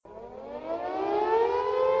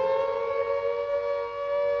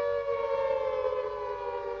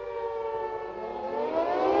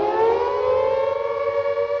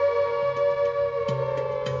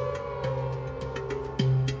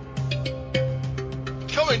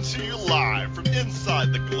Coming to you live from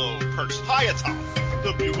inside the globe, perched high atop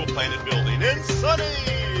the Bugle Planet building in sunny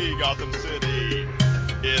Gotham City.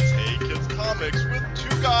 It's Hey Kids Comics with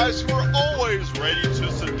two guys who are always ready to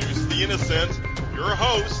seduce the innocent. Your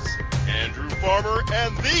hosts, Andrew Farmer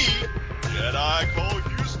and the Jedi Cole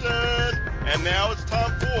Houston. And now it's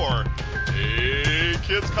time for Hey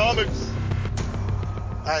Kids Comics.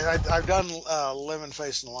 I've done lemon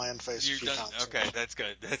face and lion face a few times. Okay, that's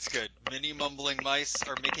good. That's good. Many mumbling mice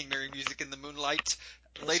are making merry music in the moonlight.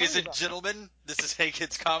 Ladies and gentlemen, this is Hey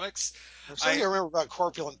Kids Comics. I'm starting to remember about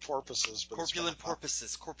corpulent porpoises. But corpulent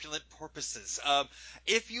porpoises.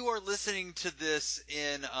 If you are listening to this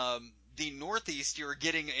in the Northeast, you're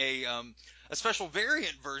getting a special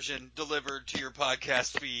variant version delivered to your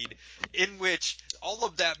podcast feed, in which all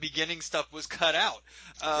of that beginning stuff was cut out.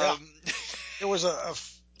 It was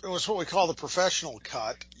it was what we call the professional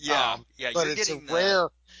cut. Yeah, but it's a rare.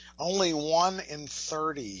 Only 1 in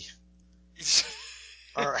 30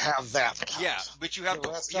 have that cut. Yeah, but you have to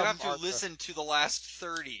listen to the last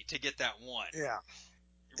 30 to get that one. Yeah,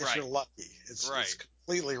 if you're lucky. It's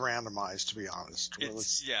completely randomized, to be honest.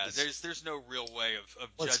 There's no real way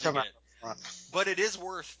of judging it. But it is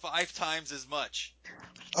worth 5 times as much.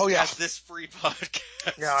 As this free podcast.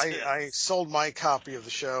 Yeah, I sold my copy of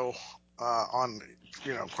the show on,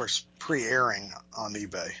 of course, pre-airing on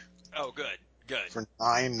eBay. Oh, good. For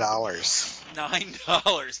 $9.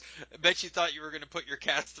 $9. I bet you thought you were going to put your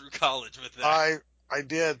cats through college with that. I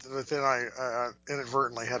did, but then I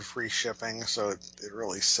inadvertently had free shipping, so it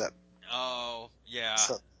really set. Oh, yeah.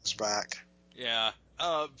 Set things back. Yeah.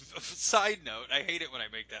 Side note, I hate it when I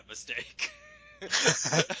make that mistake.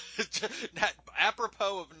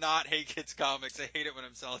 Apropos of not Hey Kids Comics, I hate it when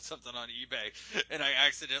I'm selling something on eBay and I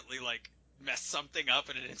accidentally mess something up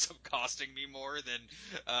and it ends up costing me more than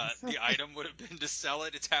the item would have been to sell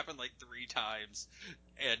it. It's happened 3 times,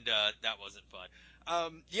 and that wasn't fun.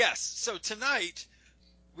 Yes, so tonight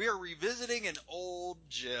we are revisiting an old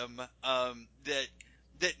gem that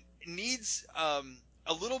needs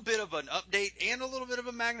a little bit of an update and a little bit of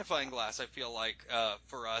a magnifying glass. I feel like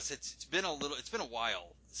for us, it's been a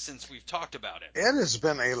while since we've talked about it. It has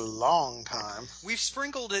been a long time. We've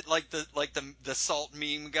sprinkled it like the salt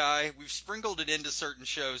meme guy. We've sprinkled it into certain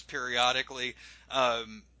shows periodically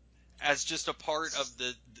as just a part of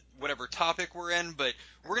the whatever topic we're in. But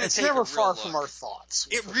we're going to take a real look. It's never far from our thoughts.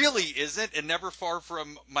 It really isn't, and never far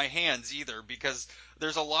from my hands either, because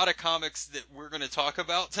there's a lot of comics that we're going to talk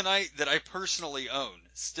about tonight that I personally own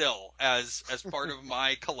still as part of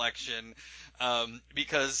my collection,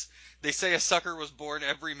 because they say a sucker was born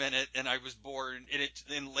every minute, and I was born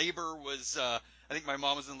in labor was I think my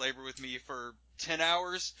mom was in labor with me for 10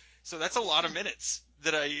 hours, so that's a lot of minutes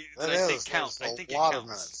that I think count. I think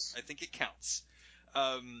it counts.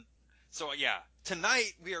 So yeah,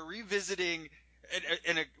 tonight we are revisiting.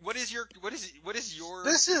 And what is your title?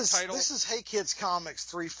 This is Hey Kids Comics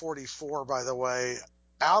 344, by the way.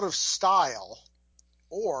 Out of Style,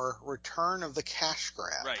 or Return of the Cash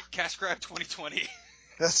Grab. Right, Cash Grab 2020.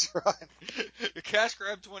 That's right. Cash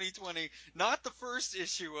Grab 2020, not the first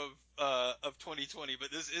issue of 2020,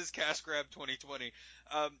 but this is Cash Grab 2020.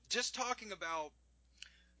 Just talking about,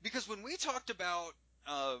 because when we talked about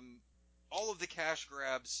all of the cash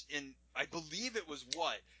grabs in, I believe it was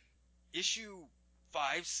issue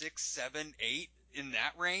 5, 6, 7, 8 in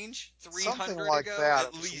that range, 300 something like ago, that.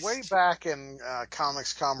 at least. Way back in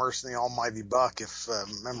Comics Commerce and the Almighty Buck, if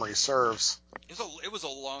memory serves. It was a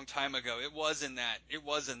long time ago. It was in that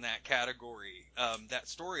category, that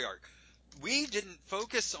story arc. We didn't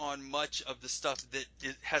focus on much of the stuff that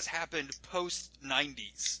has happened post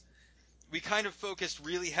 90s. We kind of focused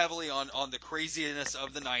really heavily on the craziness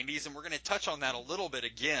of the 90s, and we're going to touch on that a little bit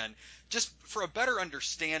again, just for a better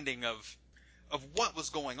understanding of what was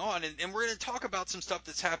going on. And we're going to talk about some stuff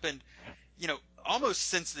that's happened, almost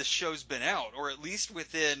since this show's been out, or at least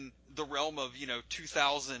within the realm of,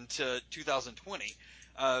 2000 to 2020.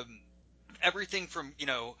 Everything from,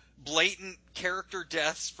 blatant character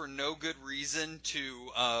deaths for no good reason to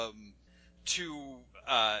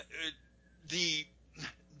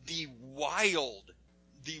the wild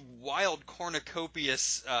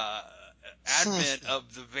cornucopious advent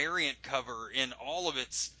of the variant cover in all of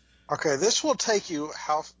its. Okay, this will take you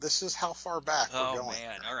this is how far back we're going. Oh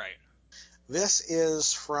man, all right. This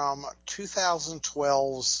is from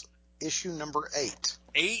 2012's issue number 8.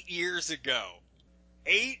 8 years ago.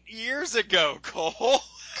 8 years ago, Cole.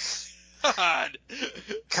 God.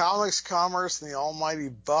 Comics Commerce and the Almighty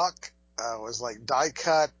Buck was die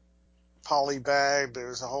cut, polybagged.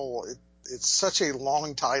 There's a whole. It's such a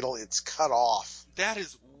long title. It's cut off. That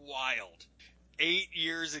is wild. 8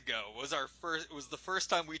 years ago was the first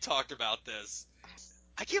time we talked about this.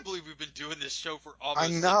 I can't believe we've been doing this show for almost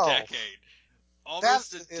a decade.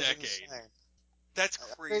 Almost a decade. Insane. That's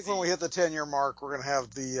I crazy. think when we hit the 10-year mark, we're going to have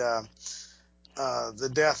the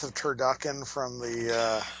death of Turducken from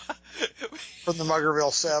the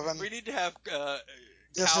Muggerville 7. We need to have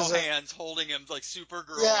This Cowhands holding him like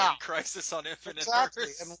Supergirl in Crisis on Infinite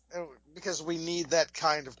Earths. And because we need that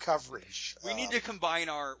kind of coverage. We need to combine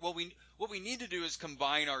what we need to do is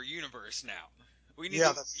combine our universe now. We need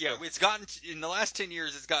it's gotten in the last 10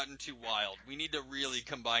 years it's gotten too wild. We need to really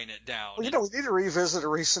combine it down. Well, we need to revisit a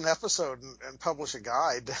recent episode and publish a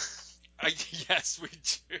guide. Yes, we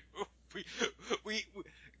do. We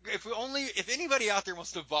if anybody out there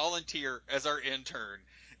wants to volunteer as our intern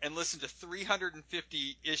and listen to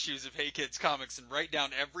 350 issues of Hey Kids Comics and write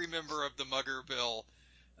down every member of the Muggerville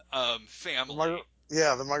family.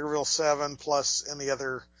 The Muggerville 7 plus any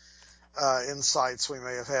other insights we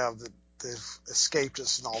may have had that they've escaped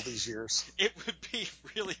us in all these years. It would be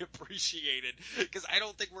really appreciated because I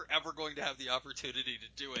don't think we're ever going to have the opportunity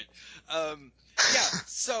to do it.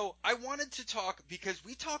 So I wanted to talk because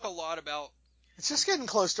we talk a lot about. It's just getting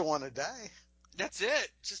close to one a day. That's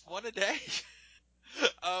it, just one a day.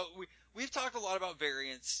 We've talked a lot about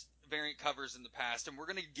variant covers in the past, and we're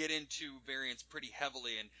going to get into variants pretty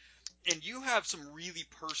heavily. And you have some really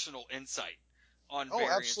personal insight on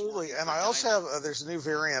variants. Oh, absolutely. And I also have there's a new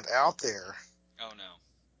variant out there. Oh no.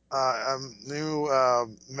 A new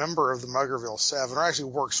member of the Muggerville 7, or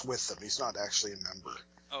actually works with them. He's not actually a member.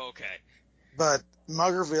 Oh, okay. But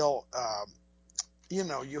Muggerville,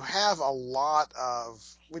 you have a lot of.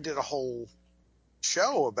 We did a whole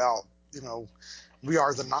show about, We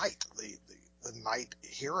Are the Night, the night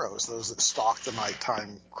heroes, those that stalk the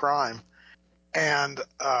nighttime crime. And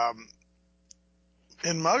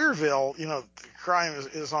in Muggerville, crime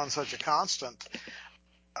is on such a constant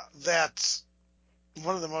that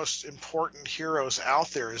one of the most important heroes out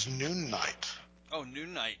there is Noon Knight. Oh,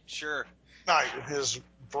 Noon Knight, sure. Knight in his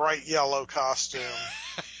bright yellow costume.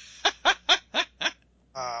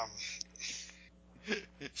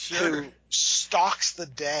 Sure. Who stalks the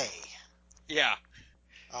day. Yeah.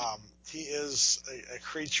 He is a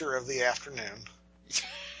creature of the afternoon.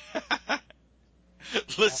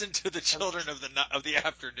 Listen to the children of the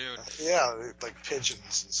afternoon. Yeah, like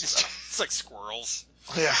pigeons and stuff. It's like squirrels.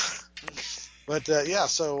 Yeah. But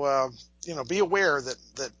so be aware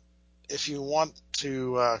that if you want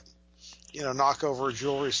to knock over a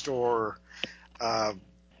jewelry store,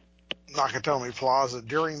 Nakatomi Plaza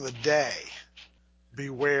during the day,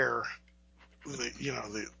 beware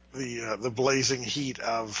the blazing heat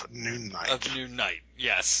of Noon Knight. Of Noon Knight,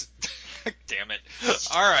 yes. Damn it.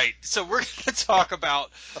 All right, so we're going to talk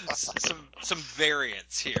about some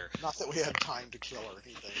variants here. Not that we had time to kill or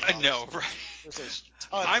anything. I know, right? There's a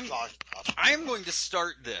ton of talk. I'm going to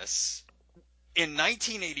start this in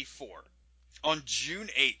 1984 on June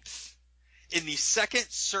 8th in the Second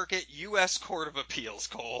Circuit U.S. Court of Appeals,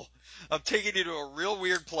 Cole. I'm taking you to a real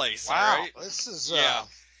weird place. Wow, all right? This is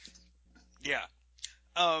Yeah.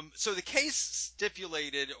 So the case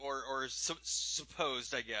stipulated or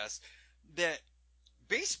supposed, I guess, that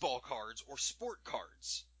baseball cards or sport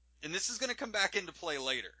cards, and this is going to come back into play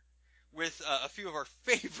later with a few of our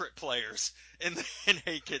favorite players in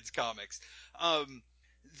Hey Kids Comics,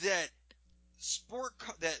 that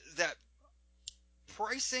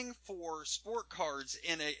pricing for sport cards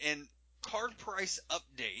in Card Price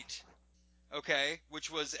Update, okay, which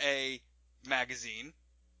was a magazine,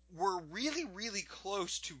 were really, really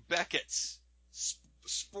close to Beckett's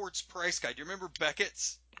sports price guide. Do you remember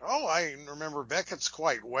Beckett's? Oh, I remember Beckett's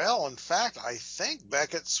quite well. In fact, I think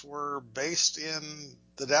Beckett's were based in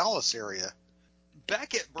the Dallas area.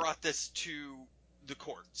 Beckett brought this to the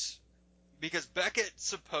courts because Beckett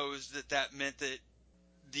supposed that meant that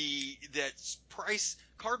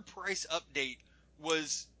Card Price Update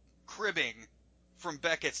was cribbing from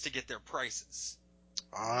Beckett's to get their prices.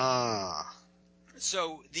 Ah.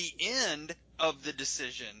 So the end of the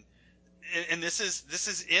decision, and this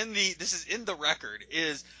is in the record,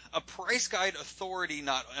 is a price guide authority and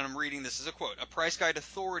I'm reading this as a quote, a price guide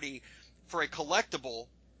authority for a collectible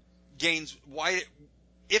gains wide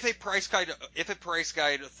if a price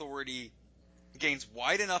guide authority gains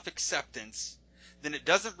wide enough acceptance, then it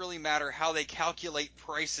doesn't really matter how they calculate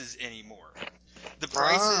prices anymore. The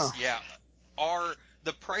prices,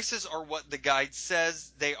 the prices are what the guide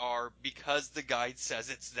says they are because the guide says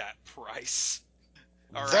it's that price.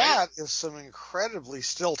 All right? That is some incredibly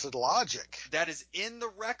stilted logic. That is in the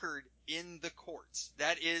record in the courts.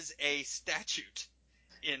 That is a statute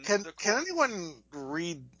in the courts. Can anyone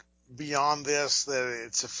read beyond this that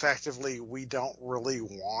it's effectively we don't really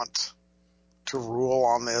want to rule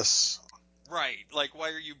on this. Right. Like, why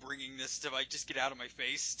are you bringing this to, like, just get out of my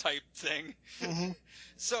face type thing? Mm-hmm.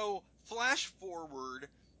 So, flash forward,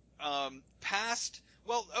 past,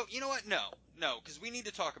 well, oh, you know what? No, because we need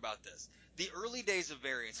to talk about this. The early days of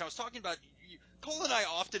variants. I was talking about, Cole and I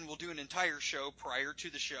often will do an entire show prior to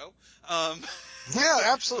the show. Yeah,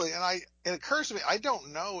 absolutely. And it occurs to me, I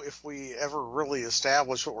don't know if we ever really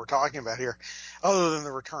established what we're talking about here, other than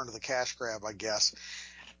the return to the cash grab, I guess.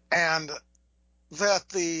 And that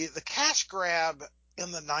the cash grab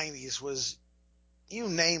in the 90s was, you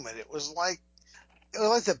name it, it was like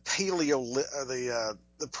the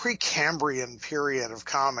the Precambrian period of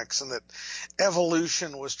comics, and that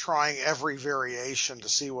evolution was trying every variation to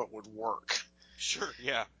see what would work. Sure,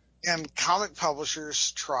 yeah. And comic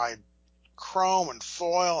publishers tried chrome and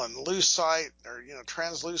foil and lucite, or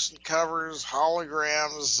translucent covers,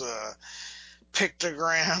 holograms,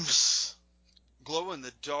 pictograms, Glow in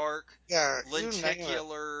the dark, yeah, you name it,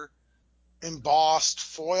 lenticular. embossed,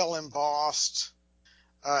 foil embossed,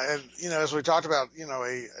 and as we talked about,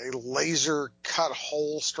 a laser cut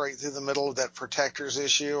hole straight through the middle of that protectors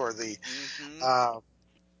issue, or Mm-hmm.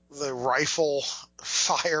 the rifle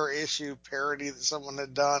fire issue parody that someone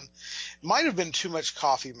had done. It might have been Too Much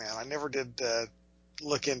Coffee Man. I never did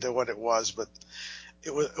look into what it was, but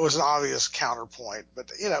it was an obvious counterpoint.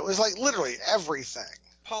 But it was like literally everything.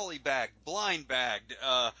 Polybagged, blind bagged,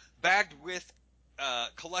 bagged with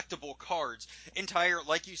collectible cards,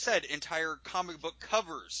 like you said, entire comic book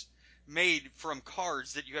covers made from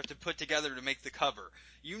cards that you have to put together to make the cover.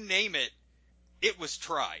 You name it, it was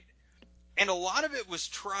tried. And a lot of it was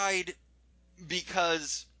tried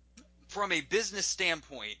because, from a business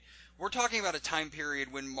standpoint, we're talking about a time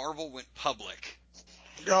period when Marvel went public.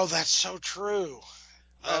 Oh, that's so true.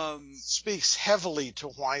 That Um, speaks heavily to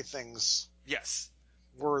why things yes.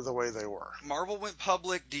 were the way they were. Marvel went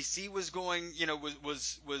public. DC was going,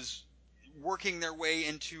 was working their way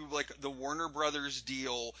into like the Warner Brothers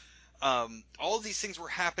deal. All of these things were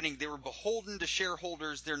happening. They were beholden to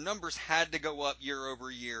shareholders. Their numbers had to go up year over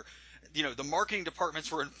year. The marketing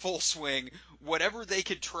departments were in full swing. Whatever they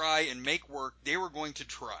could try and make work, they were going to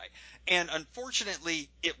try. And unfortunately,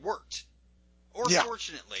 it worked. Or Yeah.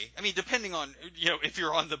 fortunately, I mean, depending on, if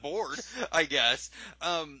you're on the board, I guess,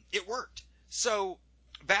 it worked. So,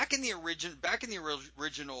 back in the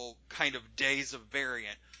original kind of days of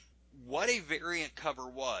variant, what a variant cover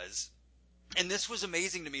was, and this was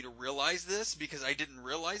amazing to me to realize this because I didn't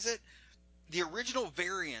realize it. The original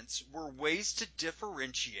variants were ways to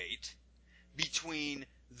differentiate between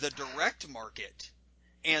the direct market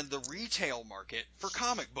and the retail market for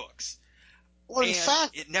comic books. Well, in And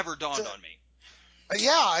fact, it never dawned on me.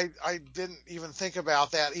 yeah, I didn't even think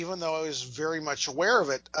about that, even though I was very much aware of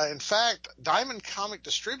it. In fact, Diamond Comic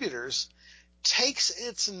Distributors takes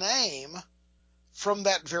its name from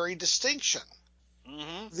that very distinction.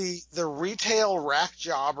 Mm-hmm. The retail rack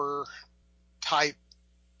jobber type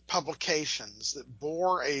publications that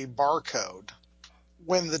bore a barcode.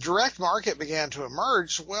 When the direct market began to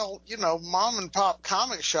emerge, well, mom and pop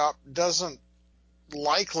comic shop doesn't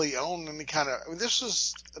likely own any kind of. I mean, this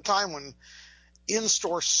was a time when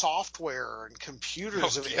in-store software and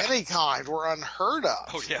computers of any kind were unheard of.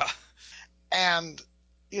 Oh, yeah. And,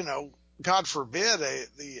 God forbid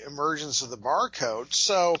the emergence of the barcode.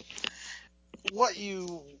 So what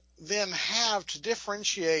you then have to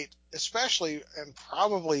differentiate, especially and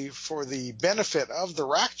probably for the benefit of the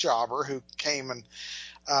rack jobber who came and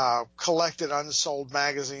collected unsold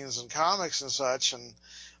magazines and comics and such, and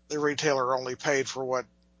the retailer only paid for what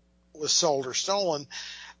was sold or stolen.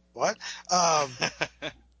 What?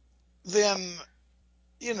 Then,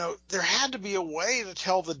 there had to be a way to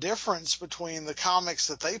tell the difference between the comics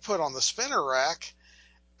that they put on the spinner rack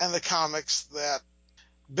and the comics that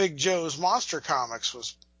Big Joe's Monster Comics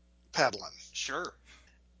was peddling. Sure.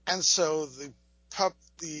 And so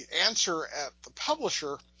the answer at the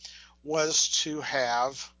publisher was to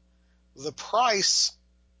have the price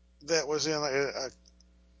that was in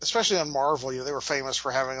especially on Marvel, they were famous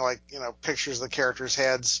for having pictures of the characters'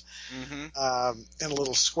 heads in a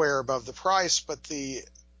little square above the price, but the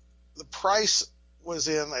price was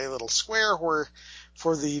in a little square where,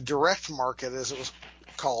 for the direct market, as it was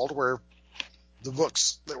called, where the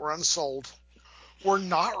books that were unsold were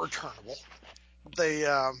not returnable, they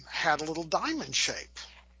had a little diamond shape.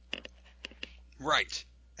 Right.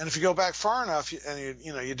 And if you go back far enough, and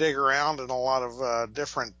you dig around in a lot of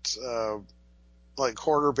different like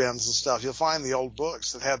quarter bins and stuff, you'll find the old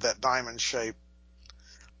books that had that diamond shape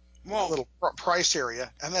little price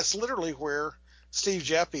area, and that's literally where Steve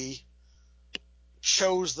Jeppe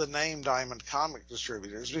chose the name Diamond Comic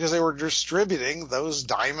Distributors because they were distributing those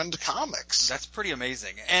Diamond comics. That's pretty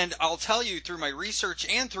amazing. And I'll tell you through my research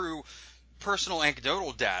and through personal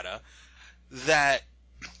anecdotal data that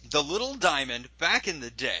the Little Diamond back in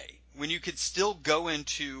the day, when you could still go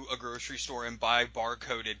into a grocery store and buy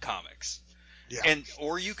barcoded comics. Yeah.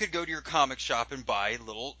 Or you could go to your comic shop and buy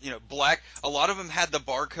little, black. A lot of them had the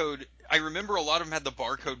barcode. I remember a lot of them had the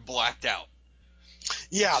barcode blacked out.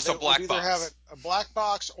 Yeah, Just they a black would either box. have a black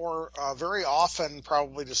box or very often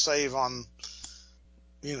probably to save on,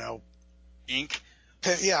 Ink.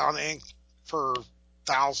 on ink for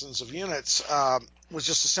thousands of units, was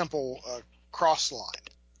just a simple cross line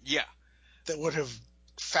Yeah. that would have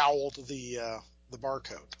fouled the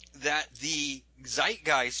barcode. That the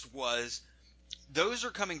zeitgeist was, those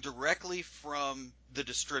are coming directly from the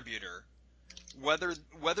distributor.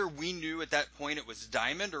 Whether we knew at that point it was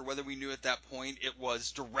Diamond or whether we knew at that point it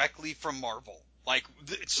was directly from Marvel. Like,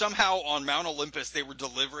 somehow on Mount Olympus they were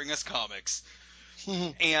delivering us comics.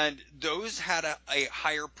 And those had a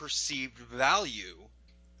higher perceived value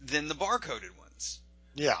than the barcoded ones.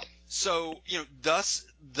 Yeah. So, thus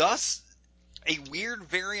a weird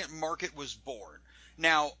variant market was born.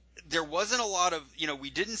 Now, there wasn't a lot of, we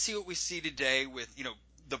didn't see what we see today with,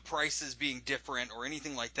 the prices being different or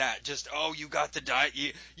anything like that. Just, you got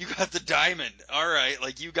you got the Diamond. All right,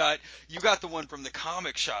 like you got the one from the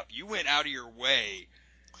comic shop. You went out of your way.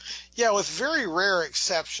 Yeah, with very rare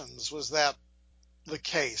exceptions was that the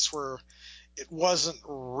case where it wasn't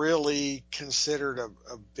really considered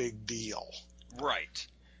a big deal. Right.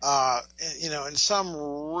 And some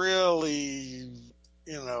really,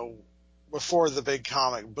 before the big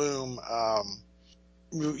comic boom,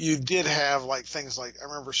 you did have like things like, I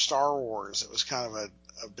remember Star Wars. It was kind of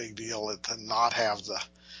a big deal to not have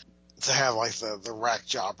to have like the rack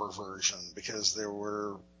jobber version because there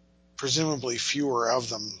were presumably fewer of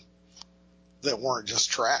them that weren't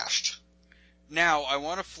just trashed. Now, I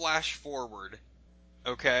want to flash forward,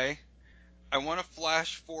 okay? I want to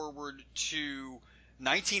flash forward to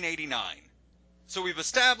 1989. So we've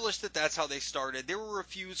established that that's how they started. There were a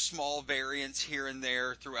few small variants here and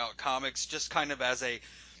there throughout comics, just kind of as a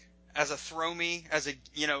throw me,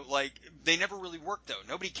 like, they never really worked though.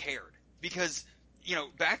 Nobody cared because,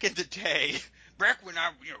 back in the day, back when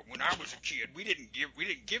I was a kid, we didn't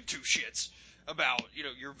give two shits about,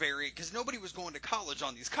 your variant, because nobody was going to college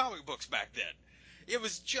on these comic books back then. It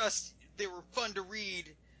was just, they were fun to read.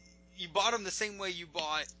 You bought them the same way you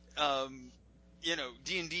bought,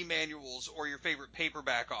 D&D manuals or your favorite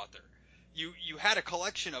paperback author. You had a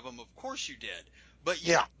collection of them, of course you did, but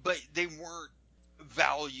they weren't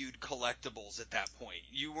valued collectibles at that point.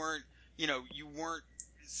 You weren't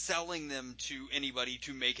selling them to anybody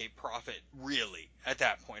to make a profit, really, at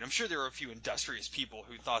that point. I'm sure there were a few industrious people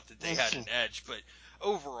who thought that they had an edge, but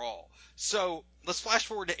overall. So let's flash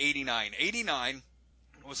forward to 89. 89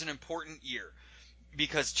 was an important year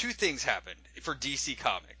because two things happened for DC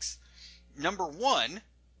Comics. Number one,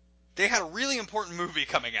 they had a really important movie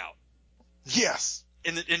coming out. Yes.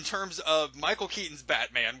 In terms of Michael Keaton's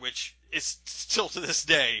Batman, which is still to this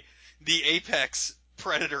day the apex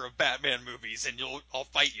predator of Batman movies, and I'll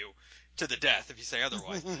fight you to the death if you say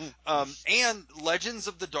otherwise. And Legends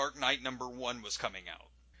of the Dark Knight #1 was coming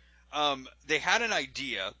out. They had an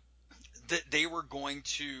idea that they were going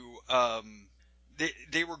to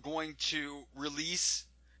they were going to release.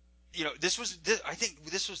 I think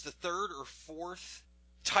this was the third or fourth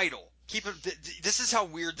title. This is how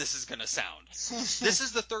weird this is going to sound. This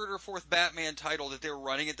is the third or fourth Batman title that they were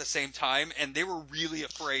running at the same time, and they were really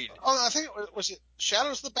afraid. Oh, I think was it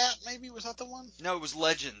Shadows of the Bat? Maybe was that the one? No, it was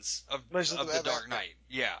Legends of the Dark Knight.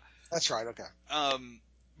 Yeah, that's right. Okay.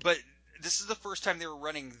 But this is the first time they were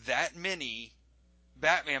running that many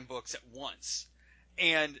Batman books at once,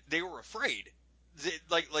 and they were afraid.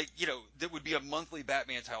 That would be a monthly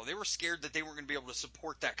Batman title. They were scared that they weren't going to be able to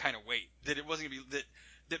support that kind of weight. That it wasn't going to be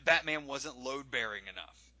that Batman wasn't load bearing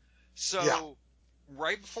enough. So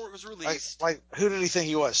right before it was released, like who did he think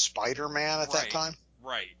he was? Spider-Man at that time?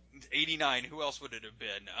 Right. 89. Who else would it have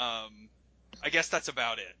been? I guess that's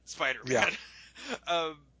about it. Spider-Man.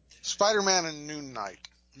 Yeah. Spider-Man and Noon Knight.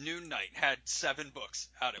 Noon Knight had 7 books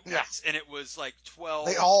out at once, and it was like 12,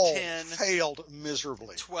 they all 10, failed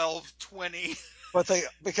miserably. 12, 20. But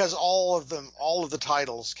because all of the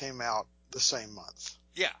titles came out the same month.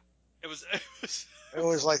 Yeah. It was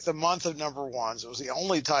like the month of #1s. It was the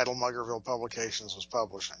only title Muggerville Publications was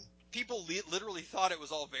publishing. People literally thought it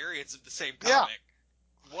was all variants of the same comic.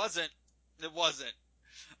 Yeah. It wasn't.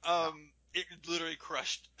 It literally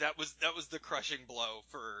crushed. That was the crushing blow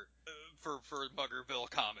for Muggerville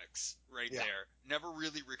Comics right there. Never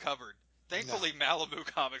really recovered. Thankfully, Malibu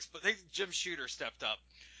Comics, but Jim Shooter stepped up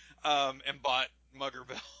and bought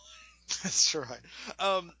Muggerville. That's right.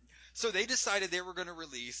 So they decided they were going to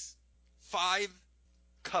release 5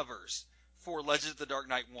 covers for Legends of the Dark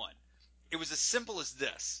Knight 1. It was as simple as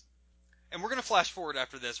this. And we're going to flash forward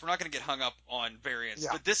after this. We're not going to get hung up on variants,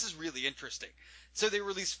 but this is really interesting. So they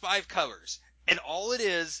released 5 covers, and all it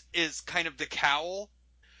is kind of the cowl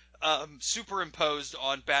superimposed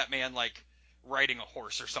on Batman, like riding a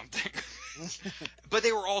horse or something. But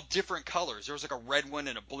they were all different colors. There was like a red one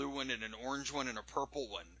and a blue one and an orange one and a purple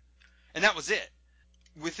one. And that was it.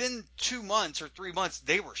 Within 2 months or 3 months,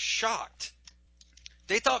 they were shocked.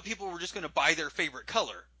 They thought people were just going to buy their favorite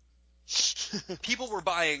color. People were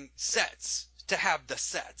buying sets to have the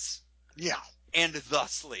sets. Yeah. And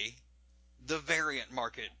thusly, the variant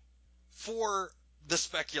market for the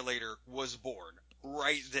Speculator was born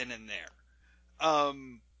right then and there.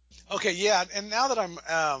 Okay, yeah, and now that I'm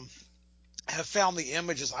have found the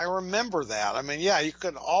images, I remember that. I mean, yeah,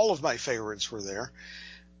 all of my favorites were there.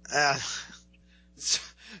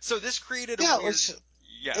 So this created a weird...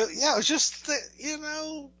 it was just that,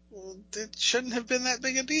 it shouldn't have been that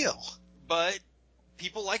big a deal. But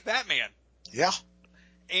people like Batman. Yeah.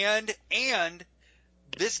 And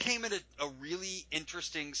this came at a really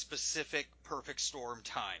interesting, specific perfect storm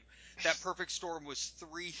time. That perfect storm was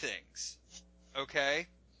 3 things. Okay?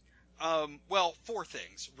 4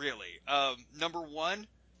 things, really. Number 1,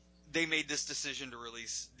 they made this decision to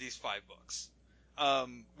release these 5 books.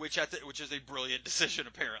 Which is a brilliant decision,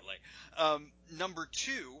 apparently. Number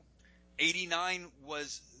 2, 89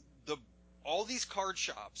 was all these card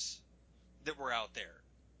shops that were out there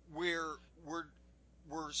where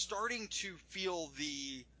we're starting to feel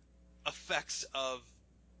the effects of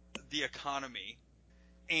the economy,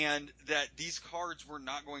 and that these cards were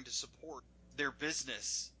not going to support their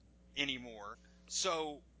business anymore.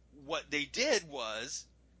 So what they did was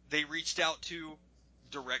they reached out to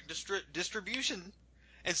direct distribution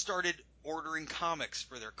and started ordering comics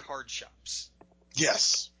for their card shops.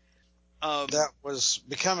 Yes. That was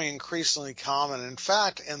becoming increasingly common. In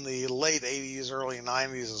fact, in the late 80s, early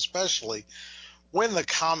 90s especially, when the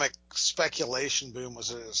comic speculation boom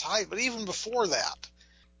was at its height, but even before that,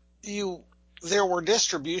 there were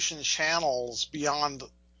distribution channels beyond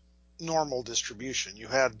normal distribution. You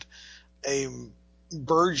had a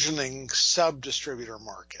burgeoning sub-distributor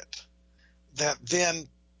market that then,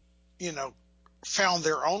 found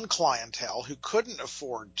their own clientele who couldn't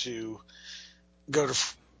afford to go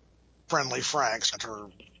to Friendly Frank's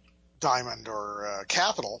or Diamond or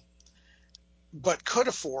Capital, but could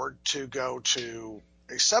afford to go to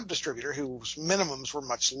a sub-distributor whose minimums were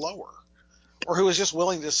much lower, or who was just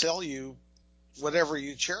willing to sell you whatever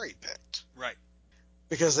you cherry-picked. Right.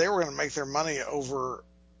 Because they were going to make their money over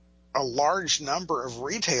a large number of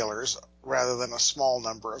retailers rather than a small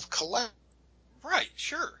number of collectors. Right,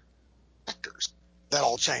 sure. That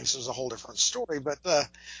all changed. It was a whole different story. But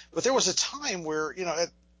there was a time where,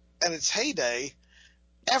 at its heyday,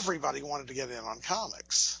 everybody wanted to get in on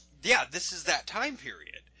comics. Yeah, this is that time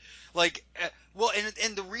period.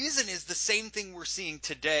 And the reason is the same thing we're seeing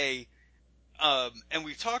today, and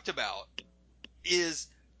we've talked about, is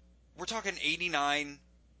we're talking 89,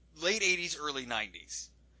 late 80s, early 90s.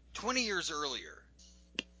 20 years earlier,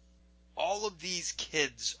 all of these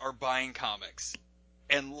kids are buying comics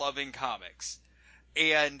and loving comics.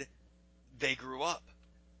 And they grew up,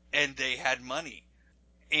 and they had money,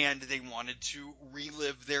 and they wanted to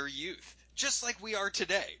relive their youth, just like we are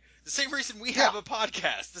today. The same reason we have a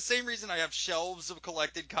podcast, the same reason I have shelves of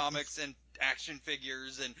collected comics and action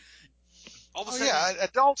figures, and all of a sudden...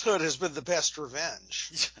 adulthood has been the best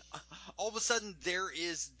revenge. All of a sudden, there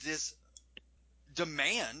is this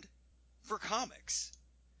demand for comics.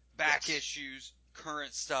 Back issues,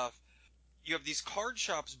 current stuff. You have these card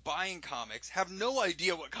shops buying comics, have no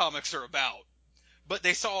idea what comics are about, but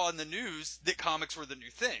they saw on the news that comics were the new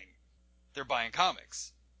thing. They're buying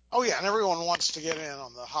comics. Oh, yeah, and everyone wants to get in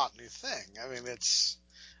on the hot new thing. I mean,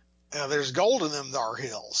 there's gold in them thar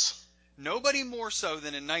hills. Nobody more so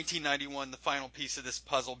than in 1991, the final piece of this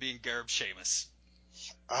puzzle being Gareb Shamus.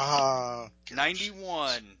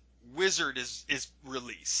 91, Wizard is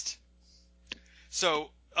released. So,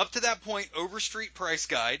 up to that point, Overstreet Price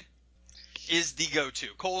Guide is the go-to.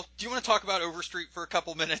 Cole, do you want to talk about Overstreet for a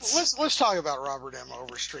couple minutes? Let's talk about Robert M.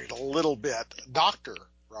 Overstreet a little bit. Dr.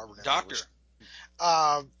 Robert M.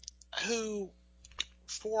 Overstreet. Who,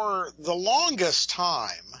 for the longest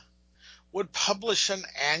time, would publish an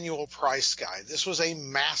annual price guide. This was a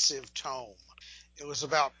massive tome. It was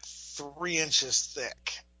about 3 inches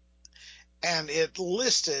thick. And it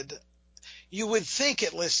listed, You would think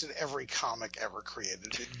it listed every comic ever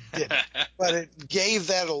created. It didn't. But it gave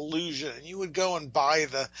that illusion. And you would go and buy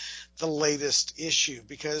the latest issue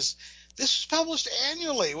because this was published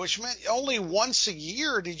annually, which meant only once a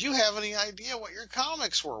year did you have any idea what your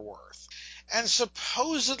comics were worth. And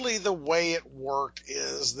supposedly the way it worked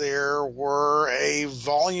is there were a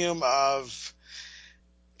volume of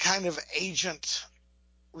kind of agent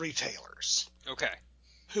retailers. Okay.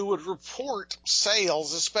 Who would report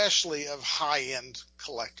sales, especially of high-end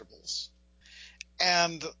collectibles.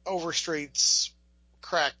 And Overstreet's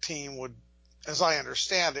crack team would, as I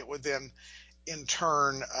understand it, would then in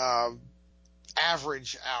turn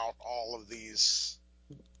average out all of these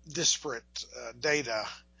disparate data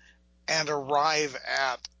and arrive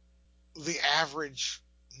at the average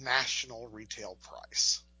national retail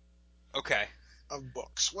price. Okay. Of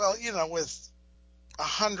books. Well, with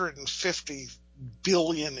 150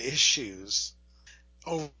 billion issues,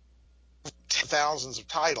 over thousands of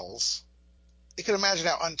titles, you can imagine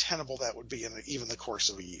how untenable that would be in even the course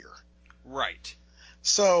of a year. Right.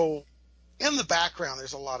 So, in the background,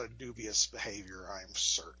 there's a lot of dubious behavior, I'm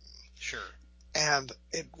certain. Sure. And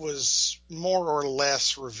it was more or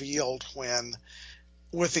less revealed when,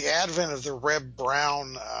 with the advent of the Reb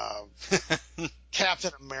Brown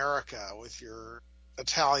Captain America with your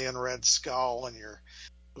Italian red skull and your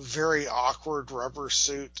very awkward rubber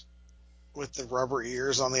suit with the rubber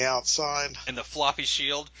ears on the outside. And the floppy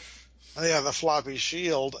shield. Yeah, the floppy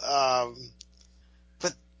shield.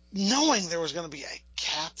 But knowing there was going to be a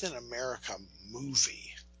Captain America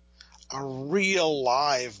movie, a real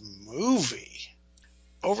live movie,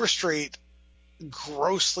 Overstreet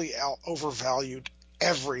grossly overvalued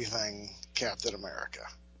everything Captain America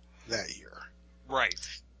that year. Right.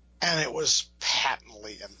 And it was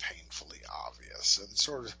patently and painfully obvious. And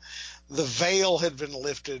sort of the veil had been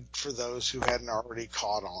lifted for those who hadn't already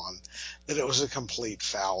caught on that it was a complete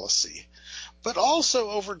fallacy. But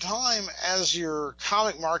also over time, as your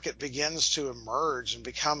comic market begins to emerge and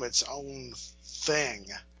become its own thing,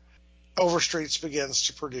 Overstreet begins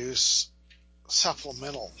to produce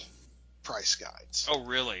supplemental price guides. Oh,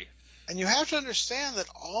 really? And you have to understand that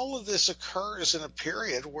all of this occurs in a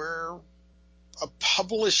period where a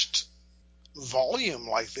published volume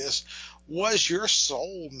like this was your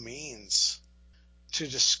sole means to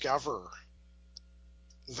discover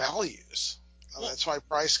values. Well, that's why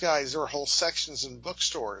price guides, there are whole sections in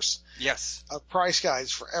bookstores. Yes. Price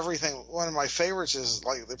guides for everything. One of my favorites is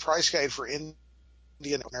like the price guide for American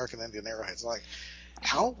Indian arrowheads. Like,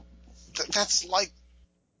 how? That's like,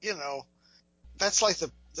 that's like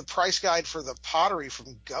the price guide for the pottery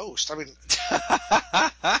from Ghost. I mean,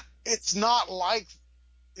 it's not like,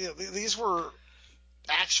 these were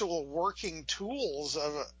actual working tools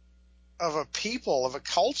of a people, of a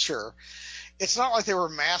culture. It's not like they were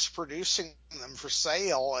mass producing them for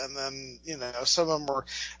sale and then, some of them were,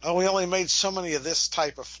 we only made so many of this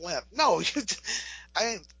type of flint. No,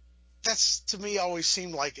 that's to me always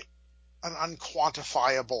seemed like an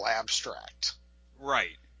unquantifiable abstract.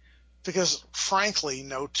 Right. Because frankly,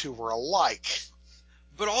 no two were alike.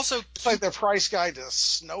 But also, it's like the price guide to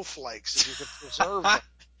snowflakes, if you could preserve them.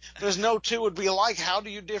 There's no two would be alike. How do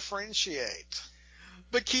you differentiate?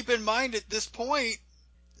 But keep in mind at this point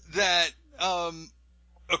that,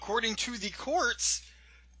 according to the courts,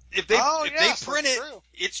 if they print it, true.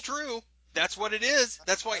 It's true. That's what it is.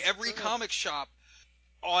 That's why every true. comic shop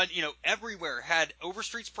on, everywhere had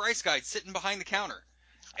Overstreet's price guide sitting behind the counter.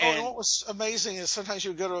 And what was amazing is sometimes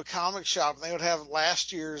you would go to a comic shop and they would have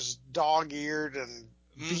last year's dog-eared and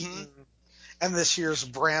beaten and this year's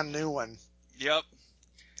brand new one. Yep.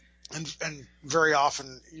 And very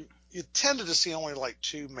often you tended to see only like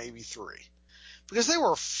 2, maybe 3, because they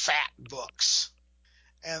were fat books,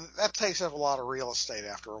 and that takes up a lot of real estate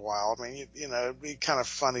after a while. I mean, it'd be kind of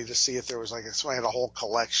funny to see if there was like somebody had a whole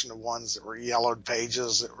collection of ones that were yellowed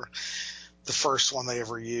pages that were the first one they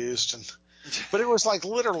ever used, but it was like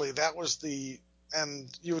literally that was and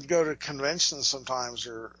you would go to conventions sometimes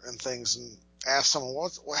and things and ask someone,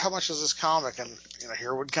 how much is this comic? And,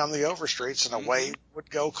 here would come the Overstreets and away would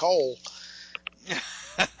go Cole.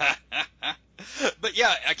 But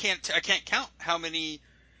yeah, I can't count how many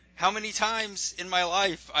times in my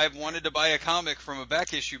life I've wanted to buy a comic from a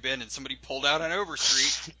back issue bin and somebody pulled out an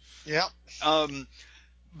Overstreet. Yep.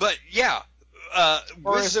 But yeah.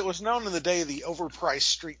 Or as it was known in the day, the Overpriced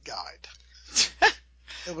Street Guide.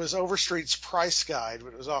 It was Overstreet's price guide,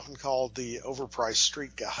 but it was often called the Overpriced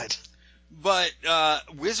Street Guide. But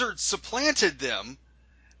Wizard supplanted them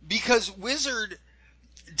because Wizard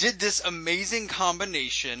did this amazing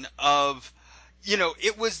combination of,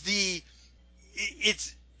 it was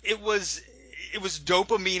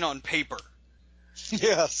dopamine on paper.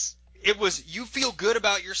 Yes. It was, you feel good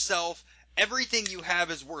about yourself, everything you have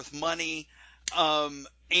is worth money,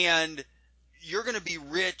 and you're going to be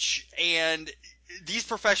rich, and these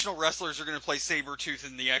professional wrestlers are going to play Sabretooth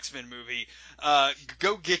in the X-Men movie.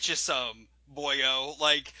 Go get you some, boyo.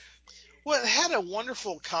 Like, Well, it had a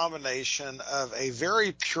wonderful combination of a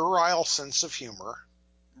very puerile sense of humor.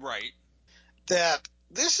 right. That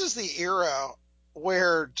this is the era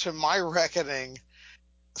where, to my reckoning,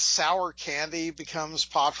 sour candy becomes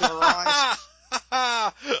popularized.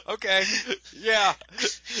 Okay. Yeah.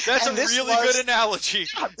 That's a And this really good was, analogy.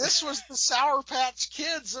 yeah, this was the Sour Patch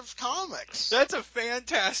Kids of comics. That's a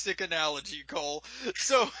fantastic analogy, Cole.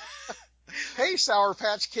 So, Hey, Sour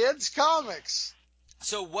Patch Kids comics.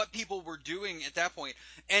 so what people were doing at that point,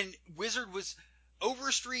 and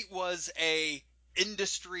Overstreet was a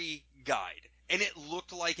industry guide, and it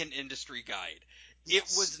looked like an industry guide. It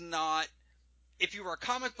Yes. was not, if you were a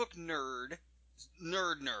comic book nerd,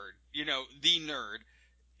 the nerd,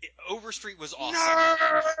 Overstreet was awesome.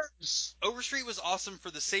 Nerds! Overstreet was awesome for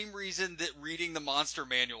the same reason that reading the Monster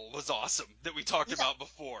Manual was awesome, that we talked Yeah. about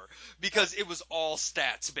before, because it was all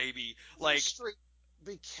stats, baby. Like, Overstreet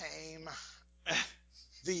became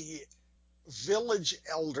the village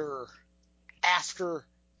elder after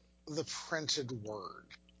the printed word.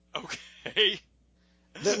 okay.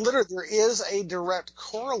 That literally there is a direct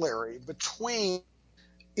corollary between,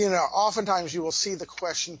 oftentimes you will see the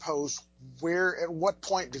question posed, at what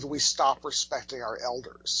point did we stop respecting our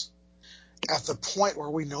elders? At the point where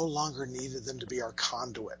we no longer needed them to be our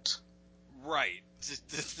conduit. Right.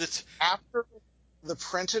 After the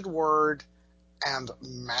printed word and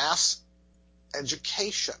mass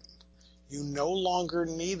education, you no longer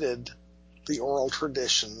needed the oral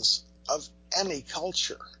traditions of any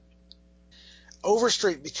culture.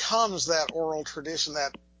 Overstreet becomes that oral tradition,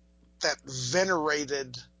 that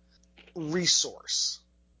venerated resource.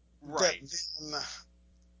 Right. That then,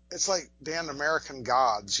 it's like damn American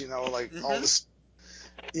gods, like all Mm-hmm. this,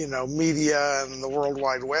 media and the World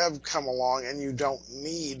Wide Web come along, and you don't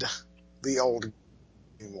need the old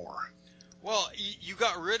anymore. Well, you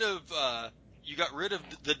got rid of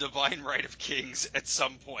the divine right of kings at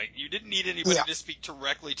some point. You didn't need anybody Yeah. to speak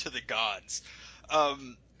directly to the gods,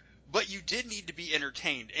 but you did need to be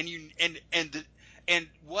entertained. And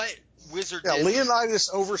what Wizard Yeah, did. Leonidas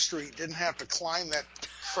Overstreet didn't have to climb that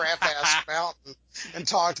crap ass mountain and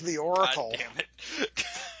talk to the God Oracle. damn it!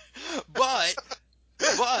 but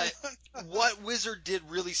what Wizard did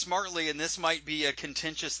really smartly, and this might be a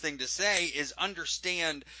contentious thing to say, is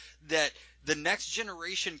understand that the next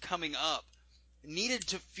generation coming up needed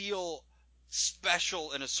to feel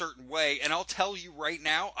special in a certain way. And I'll tell you right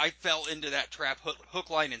now, I fell into that trap hook,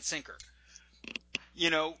 line, and sinker.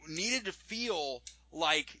 Needed to feel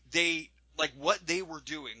like what they were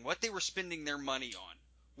doing, what they were spending their money on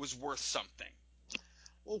was worth something.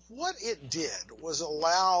 Well, what it did was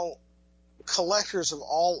allow collectors of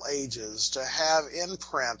all ages to have in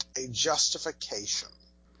print a justification.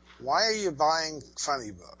 Why are you buying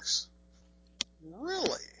funny books?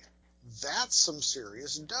 Really? That's some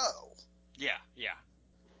serious dough. Yeah, yeah.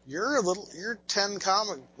 Your 10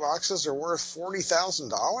 comic boxes are worth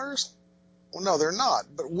 $40,000? Well, no, they're not,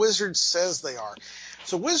 but Wizard says they are.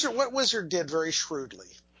 So what Wizard did very shrewdly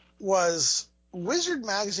was Wizard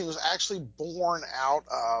magazine was actually born out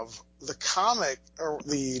of the comic or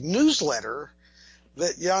the newsletter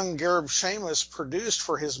that young Gareb Shamus produced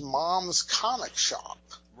for his mom's comic shop.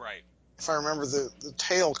 Right. If I remember the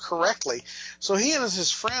tale correctly. So he and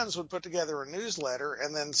his friends would put together a newsletter,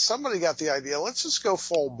 and then somebody got the idea, let's just go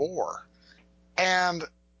full bore. And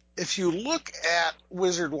if you look at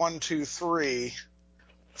Wizard 1, 2, 3,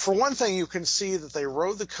 for one thing, you can see that they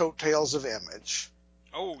rode the coattails of Image.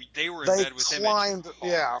 Oh, they were in They bed with climbed,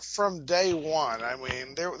 Image. from day one. I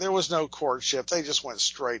mean, there was no courtship. They just went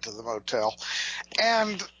straight to the motel.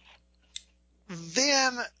 And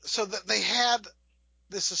then, so that they had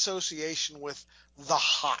this association with the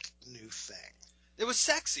hot new thing. It was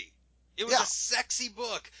sexy. It was Yeah. a sexy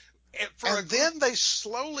book. And then they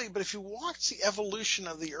slowly, but if you watch the evolution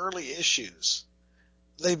of the early issues,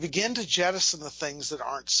 they begin to jettison the things that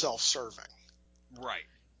aren't self-serving. Right.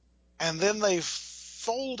 And then they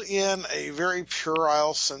fold in a very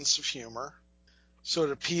puerile sense of humor, so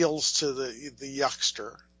it appeals to the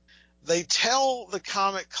yuckster. They tell the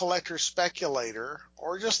comic collector speculator,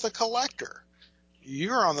 or just the collector,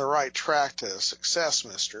 you're on the right track to success,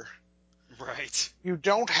 mister. Right. You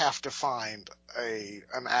don't have to find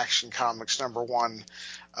an Action Comics #1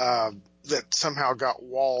 that somehow got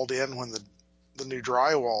walled in when the new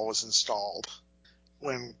drywall was installed,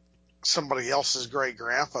 when somebody else's great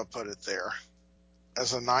grandpa put it there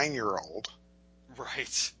as a 9-year-old.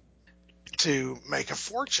 Right. to make a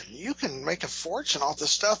fortune. You can make a fortune off the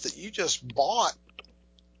stuff that you just bought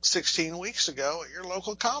 16 weeks ago at your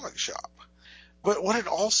local comic shop. But what it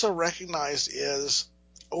also recognized is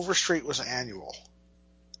Overstreet was annual.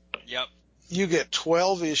 Yep. You get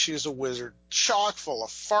 12 issues of Wizard, chock full of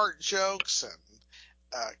fart jokes and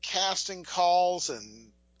casting calls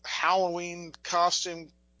and Halloween costume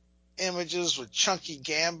images with Chunky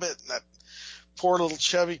Gambit and that poor little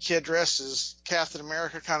chubby kid dressed as Captain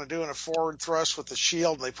America kind of doing a forward thrust with the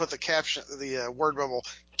shield, and they put the caption, the word bubble,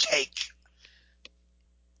 cake.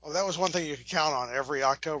 Well, that was one thing you could count on every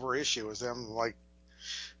October issue was them, like,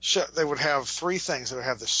 they would have three things. They would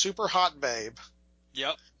have the super hot babe.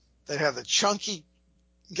 Yep. They'd have the chunky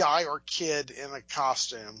guy or kid in a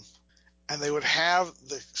costume, and they would have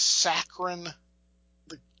the saccharine,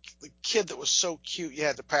 the kid that was so cute you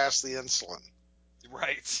had to pass the insulin.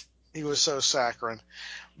 Right. He was so saccharine.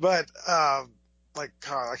 But like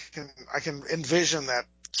God, I can envision that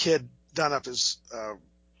kid done up as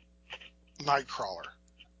Nightcrawler.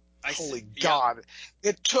 Holy God.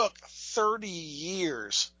 Yep. It took 30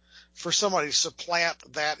 years for somebody to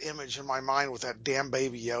supplant that image in my mind with that damn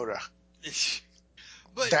baby Yoda.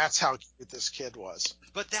 But that's how cute this kid was.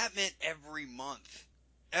 But that meant every month.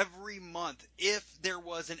 Every month, if there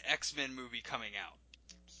was an X-Men movie coming out,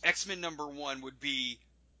 X-Men #1 would be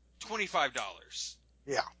 $25.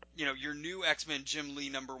 Yeah. You know, your new X-Men Jim Lee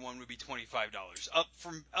 #1 would be $25, up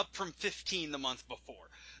from 15 the month before.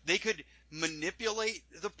 They could manipulate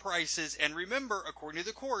the prices, and remember, according to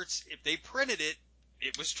the courts, if they printed it,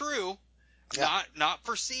 it was true. Yeah. Not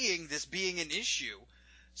foreseeing this being an issue.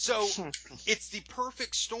 So it's the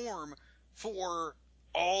perfect storm for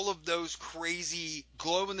all of those crazy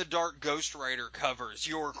glow-in-the-dark Ghost Rider covers,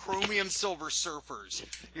 your Chromium Silver Surfers,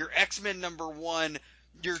 your X-Men #1,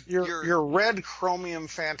 your red Chromium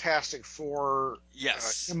Fantastic Four,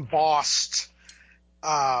 yes, embossed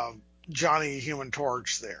Johnny Human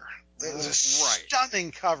Torch there. It was a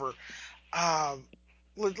stunning cover.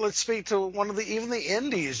 Let's speak to even the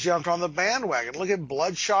indies jumped on the bandwagon. Look at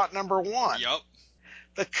Bloodshot #1. Yep.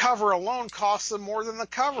 The cover alone cost them more than the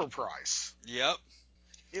cover price. Yep.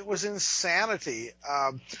 It was insanity.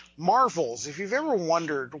 Marvels, if you've ever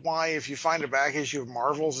wondered why, if you find a back issue of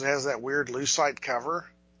Marvels, it has that weird lucite cover,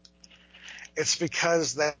 it's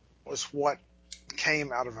because that was what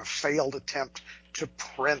came out of a failed attempt to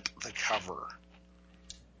print the cover.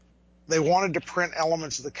 They wanted to print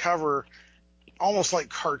elements of the cover almost like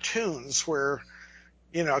cartoons, where,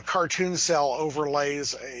 you know, a cartoon cell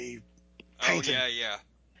overlays a painted. Oh, yeah.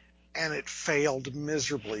 And it failed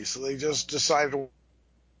miserably, so they just decided to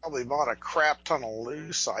probably bought a crap ton of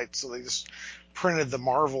lucite, so they just printed the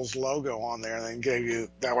Marvels logo on there and then gave you,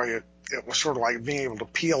 that way it was sort of like being able to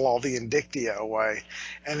peel all the indicia away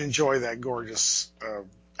and enjoy that gorgeous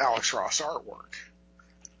Alex Ross artwork.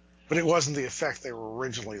 But it wasn't the effect they were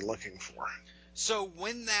originally looking for. So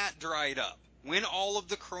when that dried up, when all of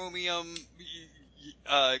the Chromium,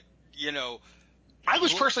 you know... I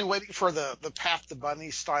was personally waiting for the Pat the Bunny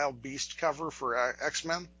style Beast cover for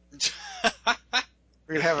X-Men.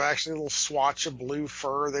 You'd have actually a little swatch of blue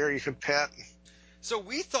fur there you could pet. So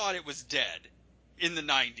we thought it was dead in the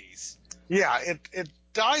 90s. Yeah, it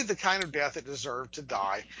died the kind of death it deserved to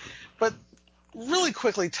die. But really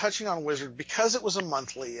quickly, touching on Wizard, because it was a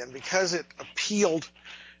monthly and because it appealed,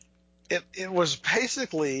 it was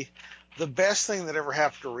basically the best thing that ever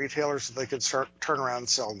happened to retailers that they could turn around and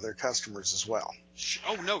sell to their customers as well.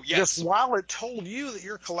 Oh, no, yes. Because while it told you that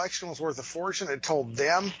your collection was worth a fortune, it told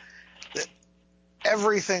them that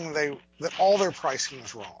that all their pricing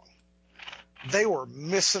was wrong. They were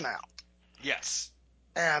missing out. Yes.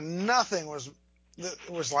 And nothing was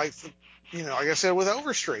like, like I said with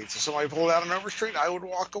Overstreet. If somebody pulled out an Overstreet, I would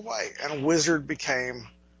walk away. And Wizard became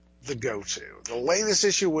the go-to. The latest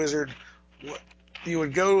issue Wizard, you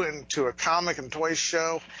would go into a comic and toy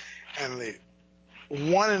show, and the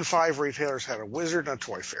 1 in 5 retailers had a Wizard and a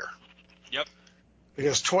Toy Fair. Yep.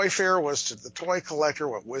 Because Toy Fair was to the toy collector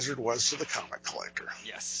what Wizard was to the comic collector.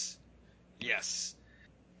 Yes. Yes.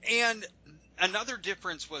 And another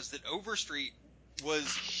difference was that Overstreet